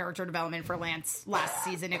all of the character development for Lance last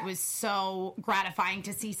season. It was so gratifying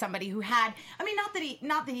to see somebody who had. I mean, not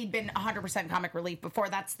that he'd been 100% comic relief before.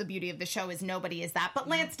 That's the beauty of the show is nobody is that. But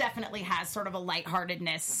Lance definitely has sort of a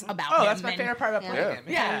lightheartedness about him. Oh, that's my favorite part about playing him.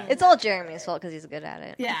 Yeah. It's all Jeremy's fault because he's good at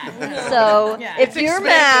it. Yeah. So if you're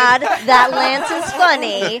mad that Lance is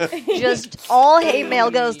funny, just all hate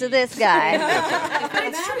mail goes to this guy. If you're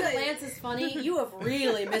mad that Lance is funny, you have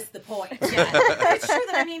really missed the point. It's true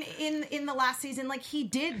that, I mean, in the last season, like, he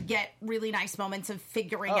did get really nice moments of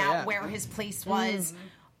figuring out where his place was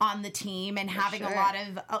on the team and having a lot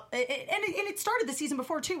of and it started the season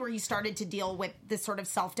before too, where he started to deal with this sort of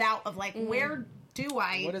self-doubt of like, where do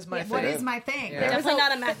I? What is my What is my thing? Yeah. Definitely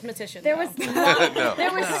not a mathematician. There was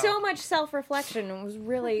so much self-reflection. It was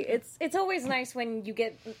really it's always nice when you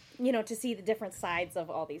get to see the different sides of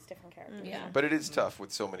all these different characters. Yeah. But it is tough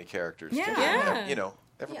with so many characters. Yeah.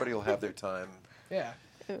 Everybody will have their time. Yeah.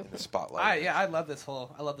 In the spotlight. I love this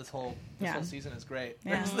whole whole season is great.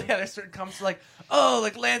 Yeah. There's certain comments like, oh,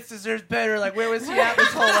 like Lance deserves better. Like, where was he at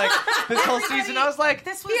this whole season? I was like,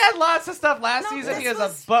 he had lots of stuff last season. He has a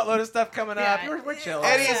buttload of stuff coming up. We're chilling.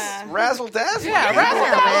 And he's razzle dazzle. Yeah, razzle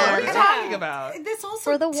dazzle. What are you talking about? This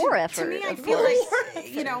also for the war effort. To me, I feel like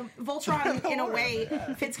Voltron in a way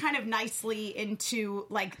fits kind of nicely into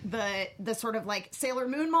like the sort of like Sailor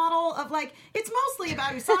Moon model of like it's mostly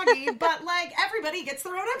about Usagi, but like everybody gets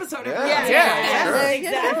their own episode. Exactly.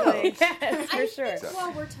 Yes, for sure. I think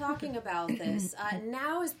while we're talking about this,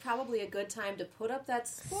 now is probably a good time to put up that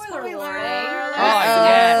spoiler warning.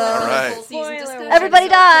 Yes. All right. Spoiler. Everybody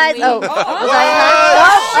dies. No! Oh no!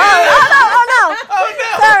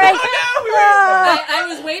 Sorry. I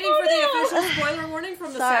was waiting for the official spoiler warning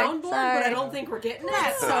from the soundboard, but I don't think we're getting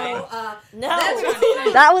it. So,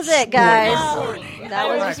 That was it, guys. That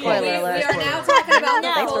was a spoiler we alert. are now talking about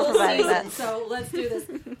the Thanks for full providing season, that. so let's do this.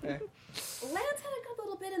 Lance had a good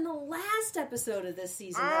little bit in the last episode of this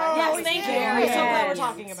season. Yes, thank you. I'm so glad we're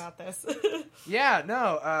talking about this.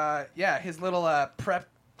 His little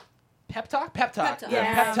pep talk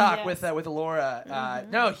Yes. with Laura.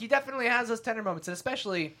 No, he definitely has those tender moments, and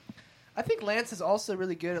especially, I think Lance is also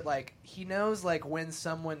really good at like he knows like when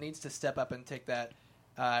someone needs to step up and take that.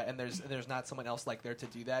 And there's not someone else like there to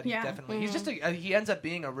do that. He definitely he's just he ends up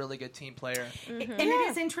being a really good team player. And it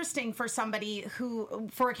is interesting for somebody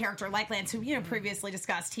for a character like Lance, who previously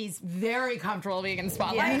discussed, he's very comfortable being in the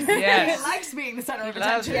spotlight. Yes. He likes being the center of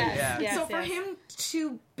loves attention. it, yeah. So for him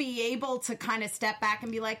to be able to kind of step back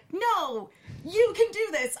and be like, no, you can do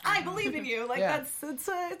this. I believe in you. Like it's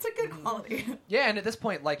a good quality. Yeah, and at this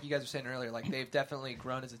point, like you guys were saying earlier, like they've definitely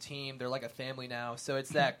grown as a team. They're like a family now. So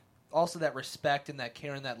it's that. Also that respect and that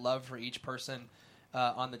care and that love for each person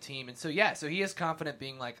on the team. And so he is confident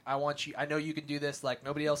being like, I want you, I know you can do this, like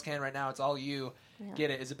nobody else can right now, it's all you,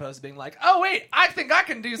 get it, as opposed to being like, oh wait, I think I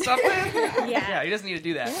can do something. He doesn't need to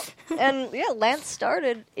do that. And Lance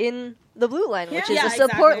started in the blue line, which is the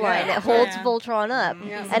support line that holds Voltron up.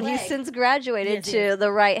 And he's since graduated to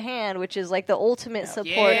the right hand, which is like the ultimate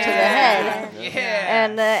support to the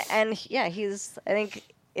head. And he's, I think,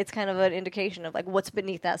 it's kind of an indication of like what's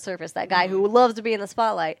beneath that surface. That guy who loves to be in the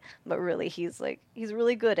spotlight, but really he's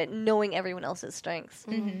really good at knowing everyone else's strengths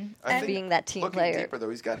and being that team player. Looking deeper though,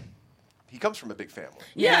 he comes from a big family.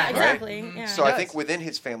 Yeah, right? exactly. Yeah. So I think within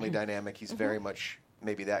his family dynamic, he's very much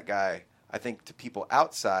maybe that guy. I think to people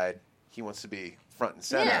outside, he wants to be front and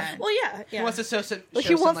center. Yeah. Well, He wants to show some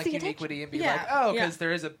uniquity and be like, because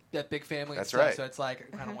there is that big family. That's and stuff, right. So it's like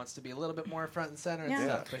it kind of wants to be a little bit more front and center and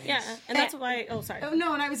stuff. But and that's why. Oh, sorry. Oh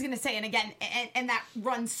no, and I was going to say, and again, and that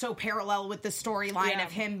runs so parallel with the storyline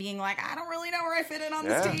of him being like, I don't really know where I fit in on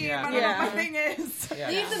this team. I don't know what my thing is.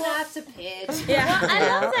 Leave the math to Pitch. Well, I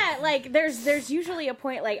love that. Like, there's usually a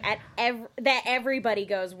point like that everybody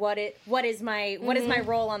goes, what is my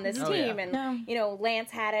role on this team? And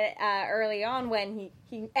Lance had it early on when he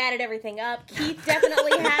added everything up. Keith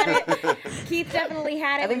definitely had it. I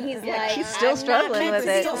think he's like, he's still struggling with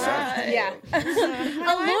it.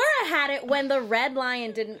 Laura had it when the red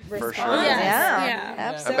lion didn't respond. For sure. Yeah,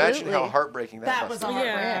 absolutely. Imagine how heartbreaking that was must a be.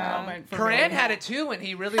 heartbreaking moment for Karan me. had it too when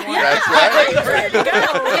he really wanted. That's right.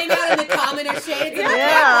 Hang out in the commoner shades.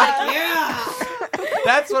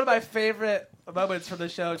 That's one of my favorite moments from the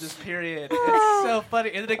show, just period. It's so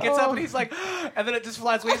funny. And then it gets up and he's like, and then it just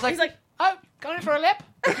flies away. He's like, oh, going for a lip?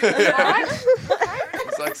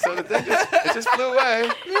 It's like, so did they just, it just flew away.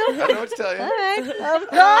 I don't know what to tell you. All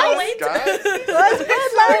right. Guys? Those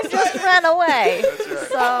red lions just ran away. That's right.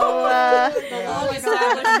 So, The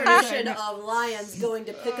long-established tradition of lions going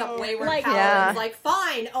to pick up wayward paladins. Like,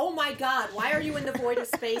 fine. Oh my God, why are you in the void of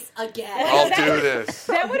space again? I'll do this.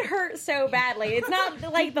 That would hurt so badly. It's not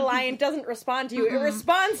like the lion doesn't respond to you. It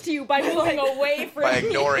responds to you by moving away from By you.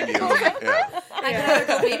 ignoring you. Yeah. I can either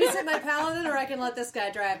go babysit my paladin or I can let this guy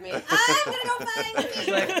drive me. I'm gonna go find He's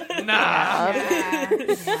like, nah.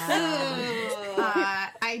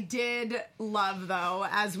 I did love, though,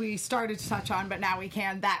 as we started to touch on, but now we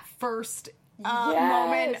can, that first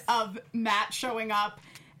moment of Matt showing up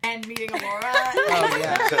and meeting Alora. Oh,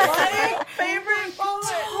 yeah. My favorite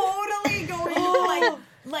moment. Totally going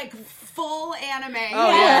like full anime.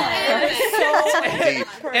 Oh, yeah. Deep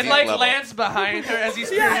And like level. lands behind her as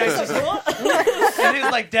he's and his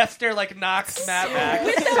like death stare like knocks Matt back.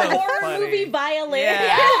 With the So horror funny. movie violin.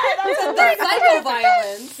 Yeah. They're psycho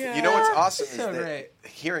violins. You know what's awesome is So that great.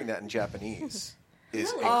 hearing that in Japanese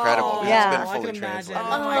is incredible. because Yeah. It's been fully translated.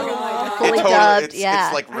 fully It dubbed, it's, yeah.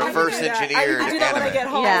 it's like reverse engineered I do that when I anime. get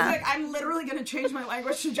home. Yeah. Like, I'm literally going to change my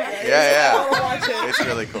language to Japanese. Yeah. It's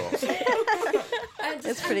really cool.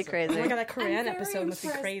 it's pretty crazy. Oh my god, that Korean episode must be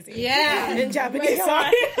crazy. Yeah. In Japanese.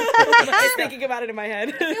 Sorry. I was thinking about it in my head.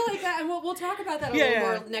 I feel like that, and we'll talk about that a Yeah, little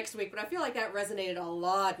yeah. more next week, but I feel like that resonated a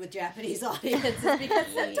lot with Japanese audiences because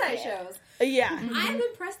Sentai shows. Yeah. I'm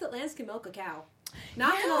impressed that Lance can milk a cow.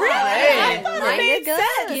 Not gonna Really? lie. I thought it Like, made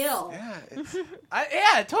sense. skill. Yeah, it's,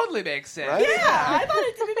 Yeah, it totally makes sense. Right? Yeah, I thought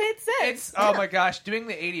it made sense. It's oh my gosh, doing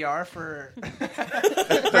the ADR for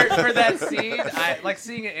for that scene, I like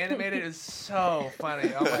seeing it animated is so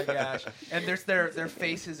funny. Oh my gosh, and there's their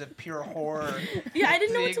faces of pure horror. Yeah, I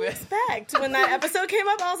didn't know what seeing to this. expect when that episode came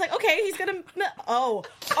up. I was like, okay, he's gonna. Oh,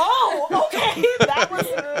 okay, that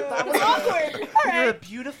was awkward. All You're a right.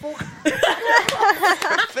 beautiful.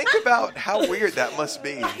 but think about how weird that must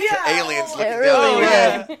be to aliens looking really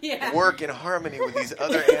down is. and Yeah. work in harmony with these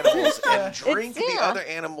other animals and drink the yeah. other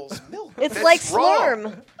animals' milk. It's That's like wrong. Slurm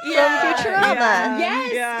from Futurama.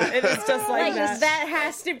 Yes. Yeah, it is just like that. That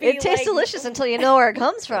has to be. It tastes delicious until you know where it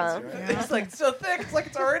comes from. It's like so thick. It's like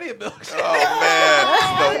it's already a milkshake. Oh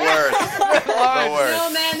man, the worst. The No,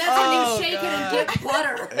 worst. man, that's when you shake it and get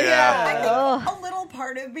butter. Yeah. Oh. A little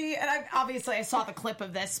part of me, and obviously I saw the clip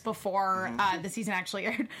of this before the season actually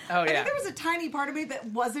aired. Oh, I think yeah. there was a tiny part of me that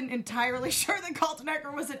wasn't entirely sure that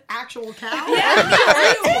Kaltenecker was an actual cow.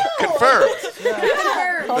 Confirmed.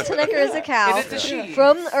 Kaltenecker is a cow And it's a she.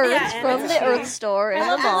 from Earth, Yeah, from the Earth store in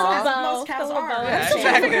the mall. Most cows are. Yeah,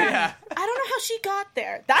 exactly. Yeah. I don't know how she got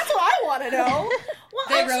there. That's what I want to know.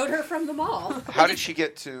 They rode her from the mall. How did she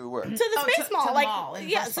get to where? To the space to mall, the like mall in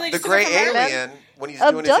yeah. first So they The just gray took her from Earth. alien, when he's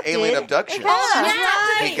doing his Abducted. alien abduction. He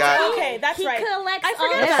got- Okay, that's he right. collects I all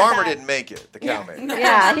forget The about farmer that. didn't make it. The cow made it.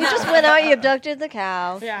 Yeah, he just went out, he abducted the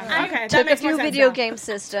cow, Yeah. Okay. that took a makes more few sense video now. game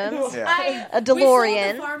systems, Yeah. a We sold the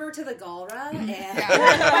DeLorean. farmer to the Galra, and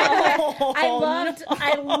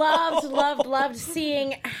I loved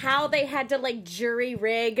seeing how they had to like jury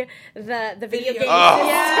rig the video game. Oh.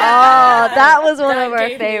 system. Oh, that was one of our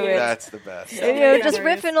gave me- favorites. That's the best. You know, just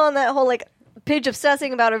riffing on that whole like Pidge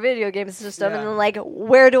obsessing about her video game system, and then like,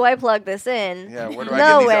 where do I plug this in? Yeah, where do I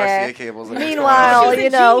Nowhere. get these RCA cables? Like, Meanwhile, She's a you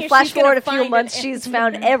know, genius. flash She's gonna forward a few find months, an- she's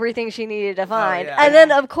found everything she needed to find. yeah. And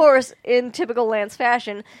then, of course, in typical Lance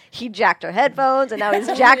fashion, he jacked her headphones, and now he's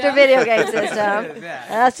jacked her video game system. Yeah.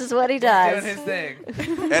 That's just what he does. Doing his thing.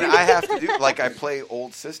 And I have to do, like, I play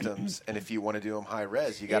old systems, and if you want to do them high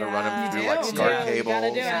res, you got to run them through, like, do. SCART Yeah, you cables. gotta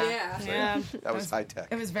do it. yeah. Yeah. That was high tech.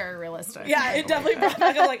 It was very realistic. Yeah, it definitely brought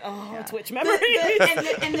back. I'm like, oh, Twitch memories.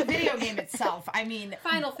 and the video game itself, I mean,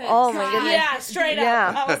 Final Fantasy. Oh my goodness. Yeah, straight up.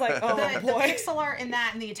 Yeah. I was like, oh the boy. pixel art in that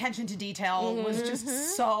and the attention to detail was just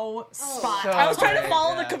so spot So on. I was trying to great,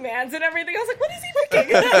 follow yeah. the commands and everything. I was like, what is he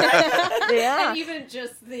thinking? Yeah. And even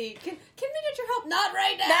just the can we get your help? Not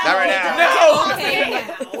right now. Not right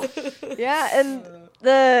now. Okay, now. Yeah, and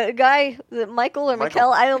the guy, Michael or Michael.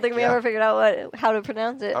 Mikkel, I don't think we Yeah. ever figured out how to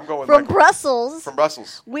pronounce it. I'm going with From Michael. Brussels. From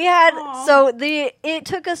Brussels. We had it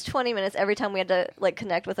took us 20 minutes every time we had to like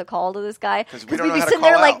connect with a call to this guy 'Cause we because don't we'd know be how to sitting call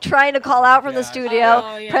there like out. trying to call out from the Yeah. studio,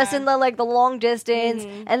 Oh, yeah. pressing the long distance,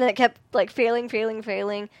 and then it kept like failing.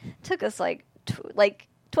 Took us like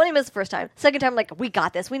 20 minutes the first time. Second time, like, we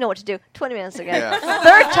got this. We know what to do. 20 minutes again.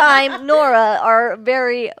 Third time, Nora, are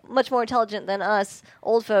very much more intelligent than us,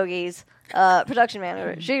 old fogies, production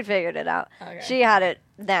manager. She figured it out. Okay. She had it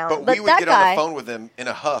down. But we would get on the phone with him in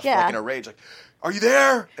a huff, like in a rage, like, "Are you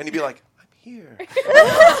there?" And he'd be like, "Here."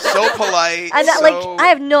 So polite. And I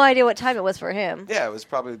have no idea what time it was for him. Yeah, it was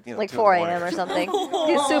probably like 4 a.m. or something.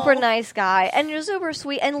 He's a super nice guy, and you're super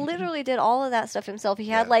sweet, and literally did all of that stuff himself. He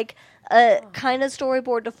had like a kind of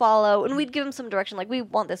storyboard to follow, and we'd give him some direction, like we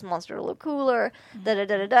want this monster to look cooler,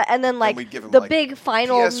 and then like the big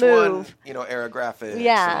final PS1, move, era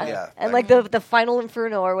graphics, and like the final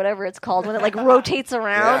inferno or whatever it's called when it like rotates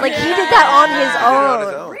around. Like he did that on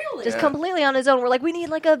his own, really? just completely on his own. We're like, we need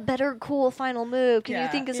like a better, cool final move. Can you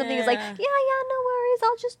think of something? He's like, no worries,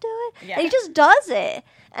 I'll just do it. And he just does it.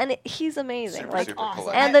 And he's amazing, super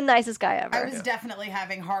awesome. And the nicest guy ever. I was definitely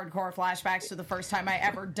having hardcore flashbacks to the first time I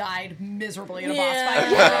ever died miserably in a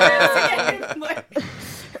boss fight.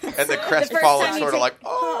 And the crestfallen sort of like,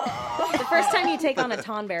 the first time you take on a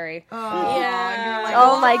Tonberry.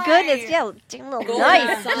 Oh my goodness, little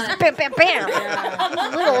nice. Just bam, bam, bam.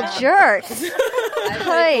 Little jerk. I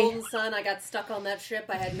played Golden Sun. I got stuck on that ship.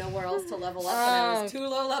 I had nowhere else to level up, and I was too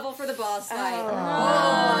low level for the boss fight. I remember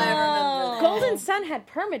that. Golden Sun had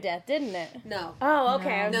permadeath, didn't it? No. Oh,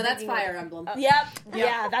 okay. No, that's Fire Emblem. Yep.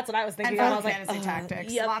 Yeah, that's what I was thinking. And I was like, fantasy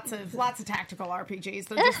tactics. Yep. Lots of tactical RPGs.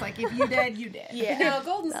 They're just like, if you did, you did. Yeah. No,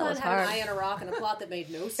 Golden Sun had an eye and a rock and a plot that made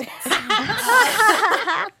no sense.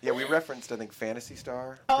 Yeah, we referenced, I think, Phantasy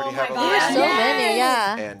Star pretty heavily. There's so many,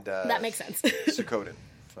 And that makes sense. Suikoden.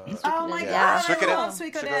 Oh my god! Suikoden.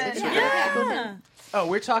 Oh,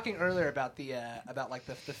 we're talking earlier about the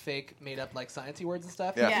fake made up like sciencey words and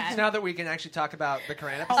stuff. Yeah. So now that we can actually talk about the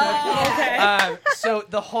current episode. So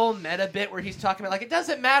the whole meta bit where he's talking about like it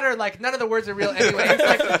doesn't matter, like none of the words are real anyway. It's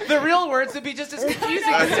like the real words would be just as confusing.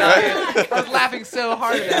 I was laughing so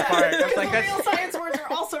hard at that part. I was like, the real science words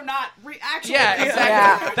are also not actually. Yeah,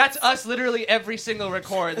 exactly. Yeah. That's us literally every single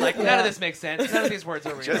record. Like none of this makes sense. None of these words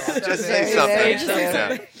are real. Just say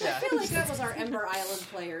something. I feel like that was our Ember Island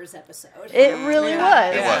Players episode. It really was.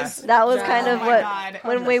 It was. That was kind of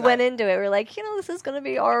when we went into it. We were like, this is going to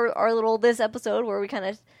be our little this episode where we kind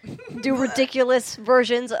of do ridiculous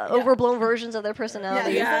versions, overblown versions of their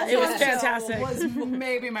personality. Yeah, it was fantastic. It was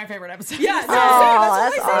maybe my favorite episode. Yeah,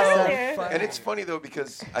 that's awesome. And it's funny though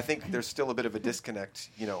because I think there's still a bit of a disconnect.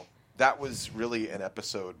 That was really an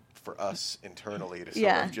episode for us internally to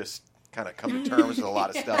sort of just kind of come to terms with a lot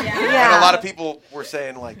of stuff. And a lot of people were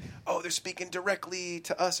saying like, "Oh, they're speaking directly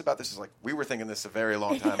to us about this." It's like we were thinking this a very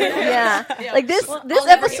long time ago. Like this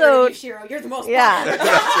episode. Shiro, you're the most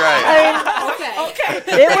that's right.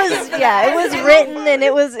 It was written and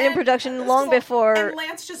it was in production long before. And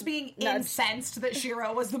Lance just being incensed that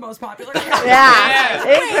Shiro was the most popular.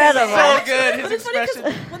 Incredible. So good. His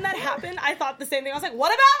expression. When that happened, I thought the same thing. I was like,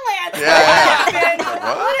 "What about Lance?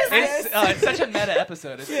 What is this?" It's such a meta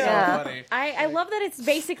episode. It's so funny. I love that it's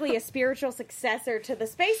basically a spiritual successor to the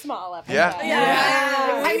Space Mall episode.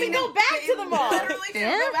 I mean, go back to the mall. Literally,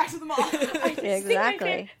 go back to the mall.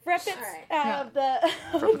 Exactly. Varcon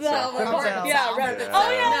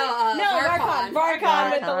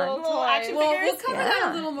with the little action figures. We'll cover that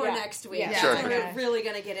a little more next week. Sure. We're really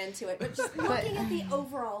going to get into it. But just looking at the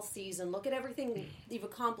overall season, look at everything you've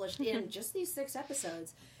accomplished in just these 6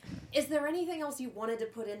 episodes. Is there anything else you wanted to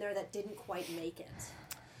put in there that didn't quite make it?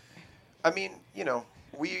 I mean,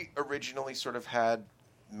 we originally sort of had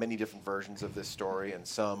many different versions of this story, and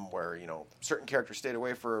some where certain characters stayed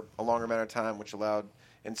away for a longer amount of time, which allowed.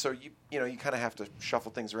 And so you kind of have to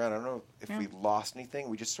shuffle things around. I don't know if we lost anything.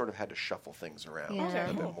 We just sort of had to shuffle things around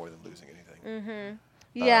a bit more than losing anything.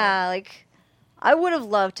 I would have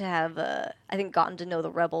loved to have, I think, gotten to know the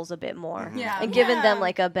rebels a bit more. And given them,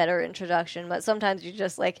 like, a better introduction. But sometimes you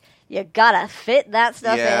just, like, you gotta fit that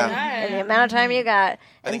stuff in the amount of time you got.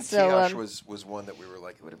 I think Tiosh was one that we were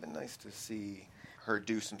like, it would have been nice to see her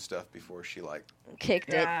do some stuff before she, like...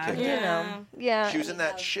 Kicked it. She was in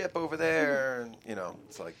that ship over there, and,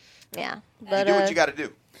 it's like... Yeah. But, you do what you gotta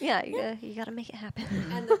do. Yeah, you gotta make it happen.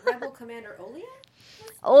 And the Rebel Commander Olia?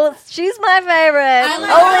 Oh, she's my favorite.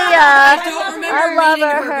 I don't remember meeting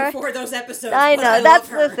her before those episodes. I know. That's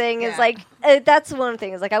the thing. Is like that's one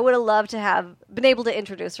thing. Is like I would have loved to have been able to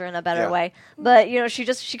introduce her in a better way. But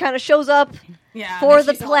she kind of shows up for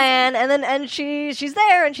the plan, awesome. and she's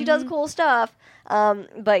there and she does cool stuff.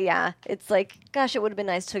 But yeah, it's like, gosh, it would have been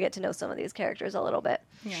nice to get to know some of these characters a little bit.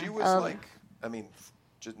 She was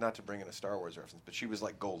just not to bring in a Star Wars reference, but she was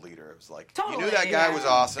like goal leader. It was like Totally, you knew that guy was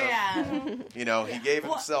awesome. Yeah. You know, he gave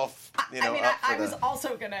himself. You know, I was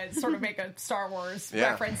also gonna sort of make a Star Wars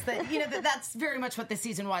reference that that's very much what this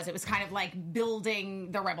season was. It was kind of like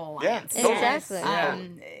building the Rebel Alliance. Yeah,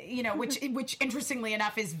 exactly. You know, which interestingly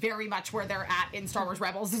enough is very much where they're at in Star Wars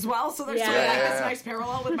Rebels as well. So there's sort of like this nice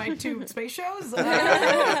parallel with my 2 space shows.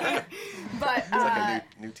 But it's like a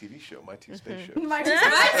new TV show, My 2 Space Shows. My 2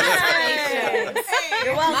 space shows.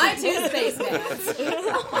 You're welcome. My 2 space bands.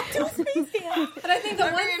 But I think the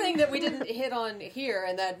one thing that we didn't hit on here,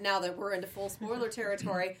 and that now that we're into full spoiler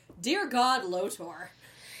territory, dear God, Lotor.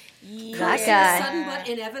 That guy. Sudden but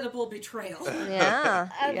inevitable betrayal. Yeah.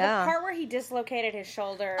 The part where he dislocated his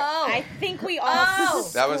shoulder. Oh. I think we all.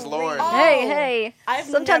 That was Lauren. Hey.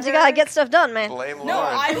 Sometimes you gotta get stuff done, man. Blame Lauren. No,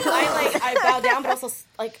 I bowed down, but also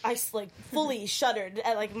I fully shuddered.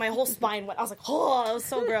 And, my whole spine went. I was like, oh, that was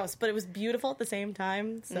so gross, but it was beautiful at the same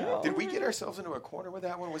time. So Did we get ourselves into a corner with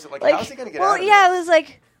that one? Was it like how's he gonna get out of it was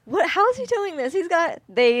like, what? How is he doing this? He's got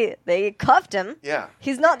they cuffed him. Yeah.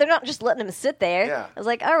 They're not just letting him sit there. Yeah. I was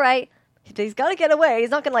like, all right. He's got to get away.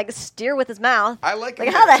 He's not going to steer with his mouth. I like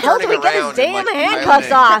how the hell do we get his damn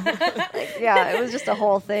handcuffs off? It was just a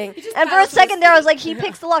whole thing. And for a second there, I was like, he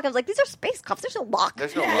picks the lock. I was like, these are space cuffs. There's no lock.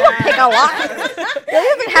 There's no You don't pick a lock. They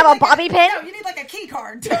don't even have a bobby pin. No, you need like a key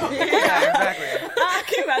card. Yeah, exactly.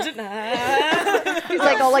 can you imagine that? He's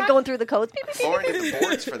like all going through the codes. Beep, beep, beep, Lauren beep. did the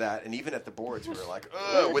boards for that, and even at the boards, we were like,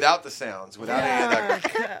 ugh, without the sounds, without any of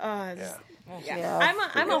that.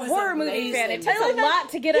 I'm a horror movie fan. It takes a lot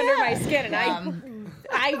to get under my skin, and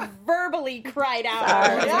I verbally cried out.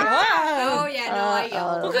 I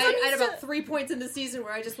yelled. I had about 3 points in the season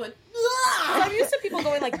where I just went. I'm used to people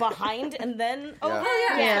going behind and then over.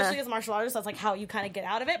 Especially as martial artists, that's how you kind of get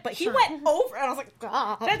out of it. But he went over, and I was like,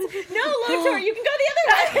 God. No, Lotor, you can go the other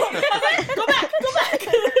way. Go back.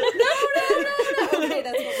 No. Okay,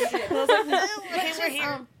 that's what we did. We're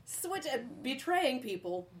here. Switch betraying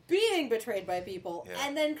people, being betrayed by people,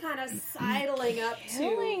 and then kind of sidling up to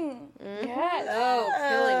killing. And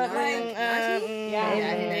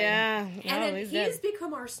then he's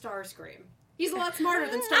become our Starscream. He's a lot smarter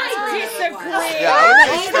than Starscream. I disagree.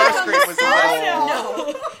 Starscream was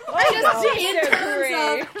in terms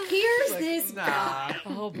of here's this guy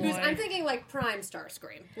who's I'm thinking Prime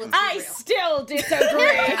Starscream. I still disagree.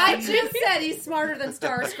 I just said he's smarter than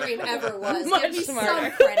Starscream ever was. Much Give me smarter.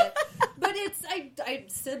 some credit. But I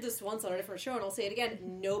said this once on a different show, and I'll say it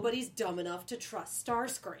again. Nobody's dumb enough to trust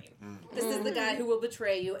Starscream. This is the guy who will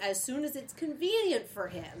betray you as soon as it's convenient for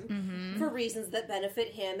him, for reasons that benefit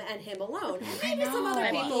him and him alone. Maybe some other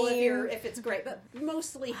people if it's great, but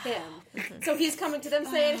mostly him. So he's coming to them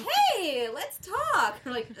saying, "Hey, let's talk."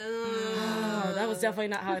 We're like, that was definitely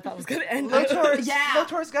not how I thought it was going to end.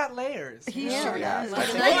 Lotor's got layers. He sure does.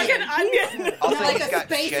 Like an onion. Also, Like he's a got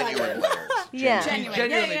space genuine onion. layers. Yeah.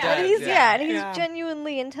 Genuinely And does. he's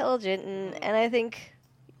genuinely intelligent, and I think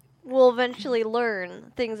we'll eventually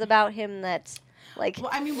learn things about him that's maybe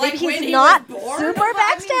he's not super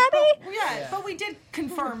backstabby. But we did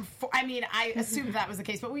confirm. I assumed that was the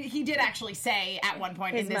case, but he did actually say at one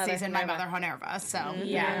point in this season, "My mother Honerva." So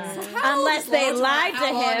So Unless they lied to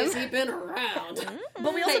how long him. has he been around?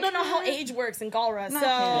 But we also don't know how age works in Galra, so...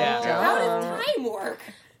 How does time work?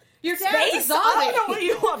 Your dad's a Space? zombie. I don't know what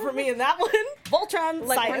you want from me in that one. Voltron,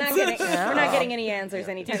 Like, we're science. not getting any answers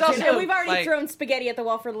anytime He's soon. also, We've already thrown spaghetti at the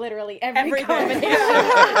wall for literally every Everything. combination.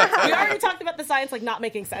 We already talked about the science not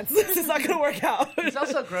making sense. This is not going to work out. He's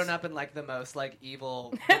also grown up in the most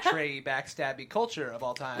evil, betray, backstabby culture of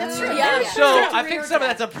all time. That's true. Yeah. So I think some of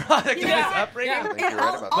that's a product of his upbringing. I think you're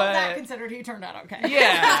right about all that. that considered, he turned out okay.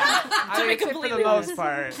 Yeah, I would say for the most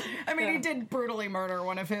part. He did brutally murder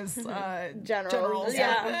one of his Generals.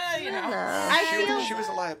 Yeah. She was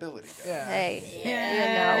a liability. Yeah. Hey,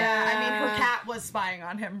 Her cat was spying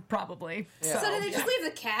on him, probably. Yeah. So did they just leave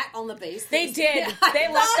the cat on the base? They did. They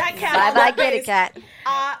left that cat bye on bye, the kitty base. cat.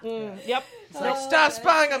 Yep. Stop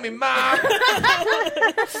spying on me, Mom!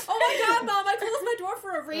 Oh my God, Mom! I closed my door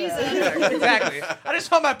for a reason. Yeah, exactly. I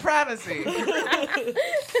just want my privacy.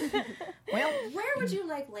 Well, where would you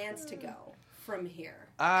like Lance to go from here?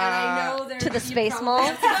 And I know to the space mall.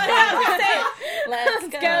 Let's go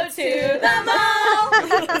to the mall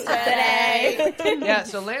today. Yeah,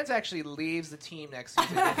 so Lance actually leaves the team next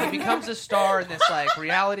season. He becomes a star in this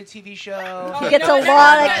reality TV show. He gets a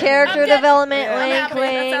lot of character development. Wink, That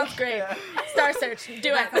wink. sounds great. Star Search.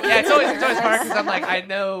 Do it. Yeah, it's always hard because I'm I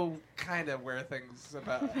know kind of where things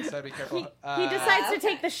about. So be careful. He decides to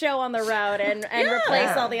take the show on the road and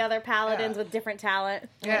replace all the other paladins with different talent.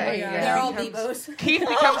 They're all Bebos. Keith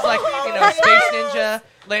becomes like Space Ninja.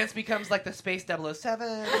 Lance becomes like the Space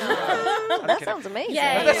 007. That sounds amazing.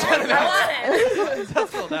 Yeah, I want it.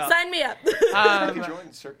 Sounds cool now. Sign me up. You could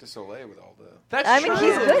join Cirque du Soleil with all the. That's I mean, true.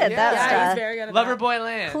 he's good at that Yeah, stuff. he's very good at Loverboy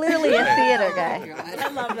Lance. Clearly a theater guy. I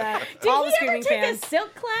love that. Did All he the ever screaming take fans. a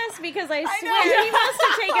silk class? Because I swear he must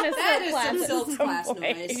have taken a That silk is class. some at silk some class point.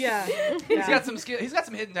 noise. Yeah. He's got some skill. He's got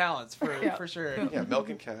some hidden talents for sure. Yeah,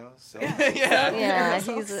 milking cows. So. Yeah,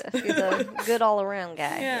 he's a good all-around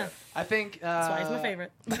guy. Yeah. I think That's why he's my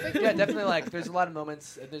favorite. Yeah, definitely. Like, there's a lot of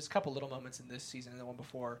moments. There's a couple little moments in this season and the one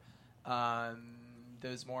before.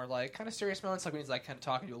 There's more like kind of serious moments, like when he's like kind of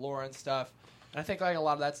talking to Laura and stuff. And I think like a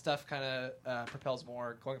lot of that stuff kind of propels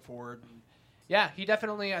more going forward. And yeah, he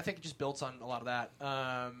definitely, I think, just builds on a lot of that.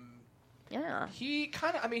 Yeah. He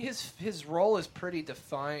kind of, I mean, his role is pretty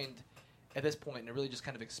defined at this point, and it really just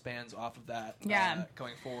kind of expands off of that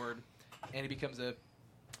going forward. And he becomes a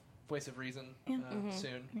voice of reason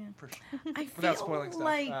soon, for sure. I Without feel spoiling stuff.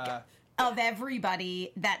 like of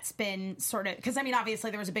everybody that's been sort of, because I mean,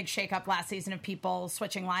 obviously there was a big shakeup last season of people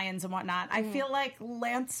switching lions and whatnot. I feel like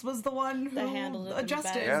Lance was the one who handled it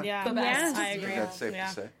adjusted the the best. I agree. That's safe to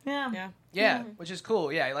say. Yeah, which is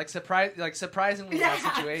cool. Yeah, like surprisingly in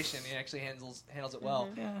that situation, he actually handles it well.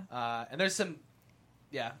 And there's some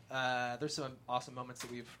awesome moments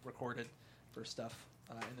that we've recorded for stuff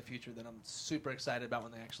in the future that I'm super excited about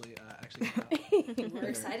when they actually come out. We're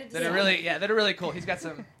excited to that are really cool. He's got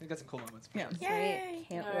some cool moments. Yeah. Yay.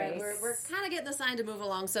 Can't All right, wait. we're kind of getting the sign to move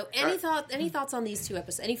along. So, any thoughts on these 2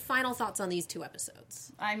 episodes? Any final thoughts on these 2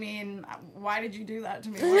 episodes? I mean, why did you do that to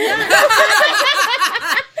me?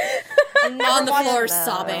 On the floor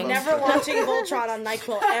sobbing. Never watching Voltron on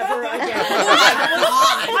NyQuil ever again.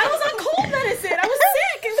 I was on cold medicine. I was sick.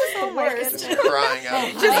 It was the worst. Just crying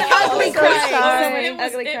out. Just ugly crying. It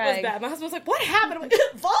was Ugly bad. My husband was like, "What happened?" I'm like,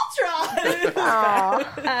 Voltron.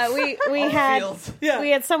 We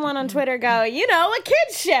had someone on Twitter go, a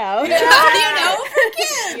kids show. For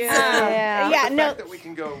kids. Yeah, the no. fact that we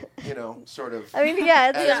can go, sort of. I mean, yeah,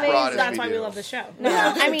 it's as broad amazing. as That's why we do. love the show. No,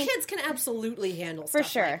 I mean, kids can absolutely handle for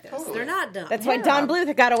stuff sure. like this. They're not dumb. That's why Don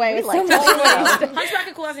Bluth got away with so like much. Hunchback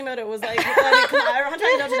of Quasimodo was like, Hunchback of Notre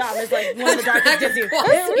Dame is like one of the darkest Disney. It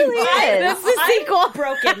really is. That's the sequel.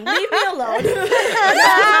 Broken. Leave me alone.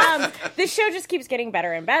 This show just keeps getting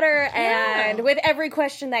better and better, and with every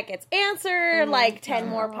question that gets answered, like 10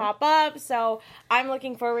 more pop up. So I'm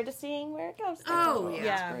looking forward to seeing where it goes. Oh, yeah.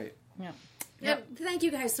 That's great. Yeah. Thank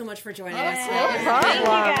you guys so much for joining us. No problem. Thank you,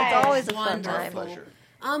 guys. It's always a fun Wonderful. time. Pleasure.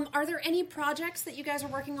 Are there any projects that you guys are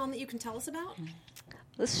working on that you can tell us about?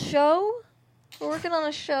 This show, we're working on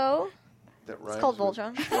a show. That It's called rhymes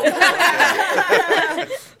Voltron. with-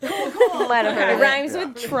 You might have heard It of it. rhymes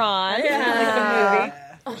with Tron, like the movie.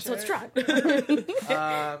 Oh, so it's Tron.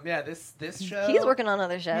 This show. He's working on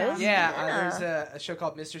other shows. There's a show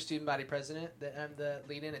called Mr. Student Body President that I'm the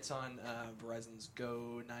lead in. It's on Verizon's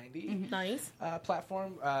Go 90 Nice.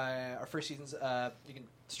 platform. Our first season's you can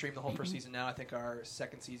stream the whole first season now. I think our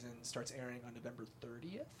second season starts airing on November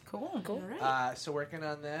 30th. Cool. All right. So working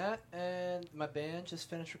on that, and my band just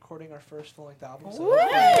finished recording our first full-length album. So Oh,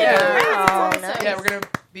 nice. yeah, we're gonna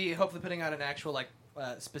be hopefully putting out an actual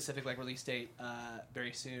specific release date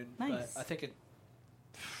very soon. Nice. But I think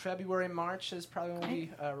February, March is probably when we'll be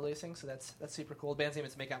releasing. So that's super cool. The band's name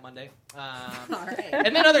is Make Out Monday. All right.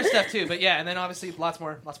 And then other stuff too. But yeah, and then obviously lots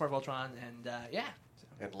more Voltron, and yeah.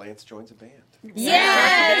 And Lance joins a band.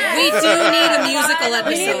 Yes! We do need a musical episode.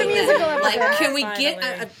 We need the musical then. episode. Like, can we Finally. get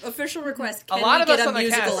an official request? Can A lot we of get us a on the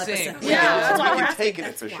musical cast sing. episode? Yeah, that's why We we're can asking. take an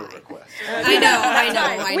official request. I know.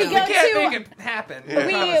 We We go can't to make it happen.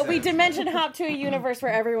 we dimension hop to a universe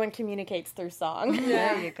where everyone communicates through song.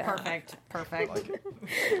 There you go. Perfect. I like it.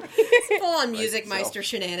 Full on Music Meister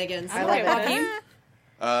shenanigans. I like Joaquim?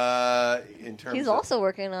 In terms He's of, also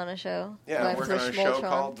working on a show. yeah, Rhymes working on a with show Schmoltron.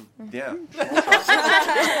 called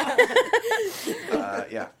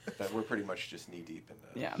that we're pretty much just knee deep in the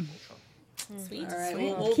Voltron. Sweet. All right.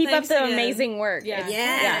 sweet. Well, Keep up thanks the again. amazing work. Yeah.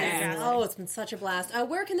 Yes. Oh, it's been such a blast.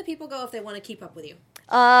 Where can the people go if they want to keep up with you?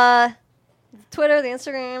 Twitter, the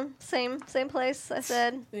Instagram, same place. I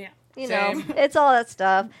said. Yeah. You know, Same. it's all that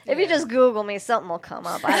stuff. If you just Google me, something will come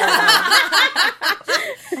up. I don't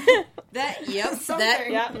know. That's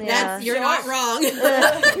you're not wrong. Pretty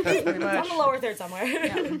It's much. on the lower third somewhere.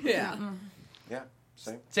 Yeah. Yeah,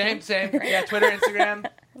 same. Same. Yeah, Twitter, Instagram.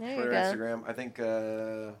 There you Twitter, go. Instagram. I think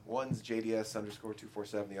one's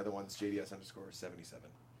JDS_247, the other one's JDS_77.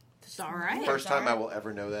 It's all right. First time I will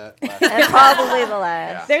ever know that. And probably the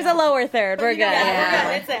last. Yeah. There's a lower third. We're good. Yeah.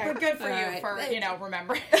 We're good. It's there. We're good for you for,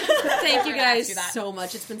 remembering. Thank you guys so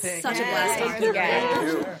much. It's been such a blast. Thank you guys.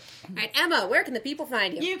 Thank you. All right, Emma, where can the people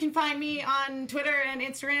find you? You can find me on Twitter and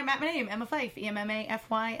Instagram at my name, Emma Fyffe,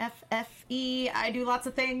 EMMAFYFFE. I do lots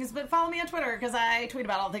of things, but follow me on Twitter because I tweet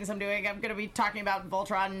about all the things I'm doing. I'm going to be talking about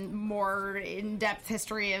Voltron, more in-depth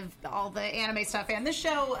history of all the anime stuff, and this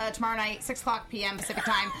show tomorrow night, 6 o'clock p.m. Pacific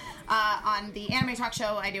time, on the Anime Talk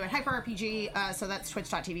Show. I do it Hyper RPG, so that's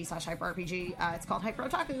twitch.tv/hyperrpg. It's called Hyper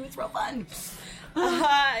Otaku. It's real fun.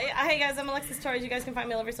 Hi guys, I'm Alexis Torres. You guys can find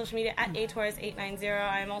me all over social media at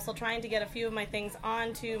atorres890. I'm also trying to get a few of my things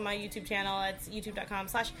onto my YouTube channel. It's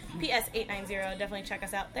youtube.com/ps890. Definitely check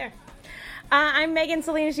us out there. I'm Megan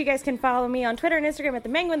Salinas. You guys can follow me on Twitter and Instagram at the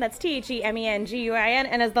Menguin. That's TheMenguin.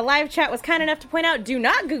 And as the live chat was kind enough to point out, do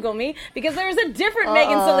not Google me because there is a different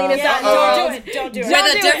Megan Salinas out there. Don't do it.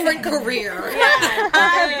 With a different career.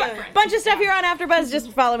 Bunch of stuff here on AfterBuzz.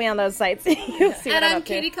 Just follow me on those sites. You'll see what I'm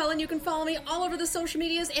Katie Cullen. You can follow me all over the social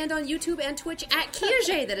medias and on YouTube and Twitch at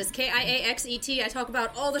Kiaxet. That is KIAXET. I talk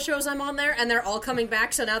about all the shows I'm on there, and they're all coming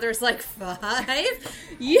back. So now there's like 5.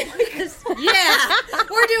 Yeah,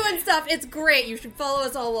 we're doing stuff. It's great. You should follow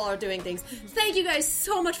us all while we're doing things. Thank you guys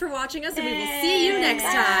so much for watching us, and we will see you next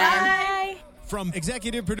time. Bye. From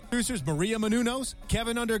executive producers Maria Menounos,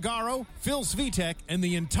 Kevin Undergaro, Phil Svitek, and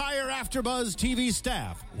the entire AfterBuzz TV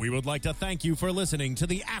staff, we would like to thank you for listening to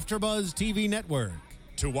the AfterBuzz TV network.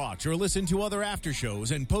 To watch or listen to other after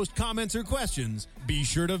shows and post comments or questions, be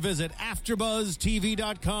sure to visit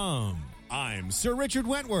AfterBuzzTV.com. I'm Sir Richard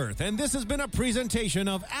Wentworth, and this has been a presentation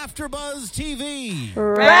of AfterBuzz TV.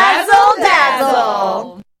 Razzle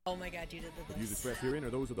dazzle. Oh my god, you did the The views expressed herein are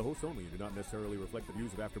those of the hosts only and do not necessarily reflect the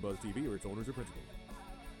views of AfterBuzz TV or its owners or principals.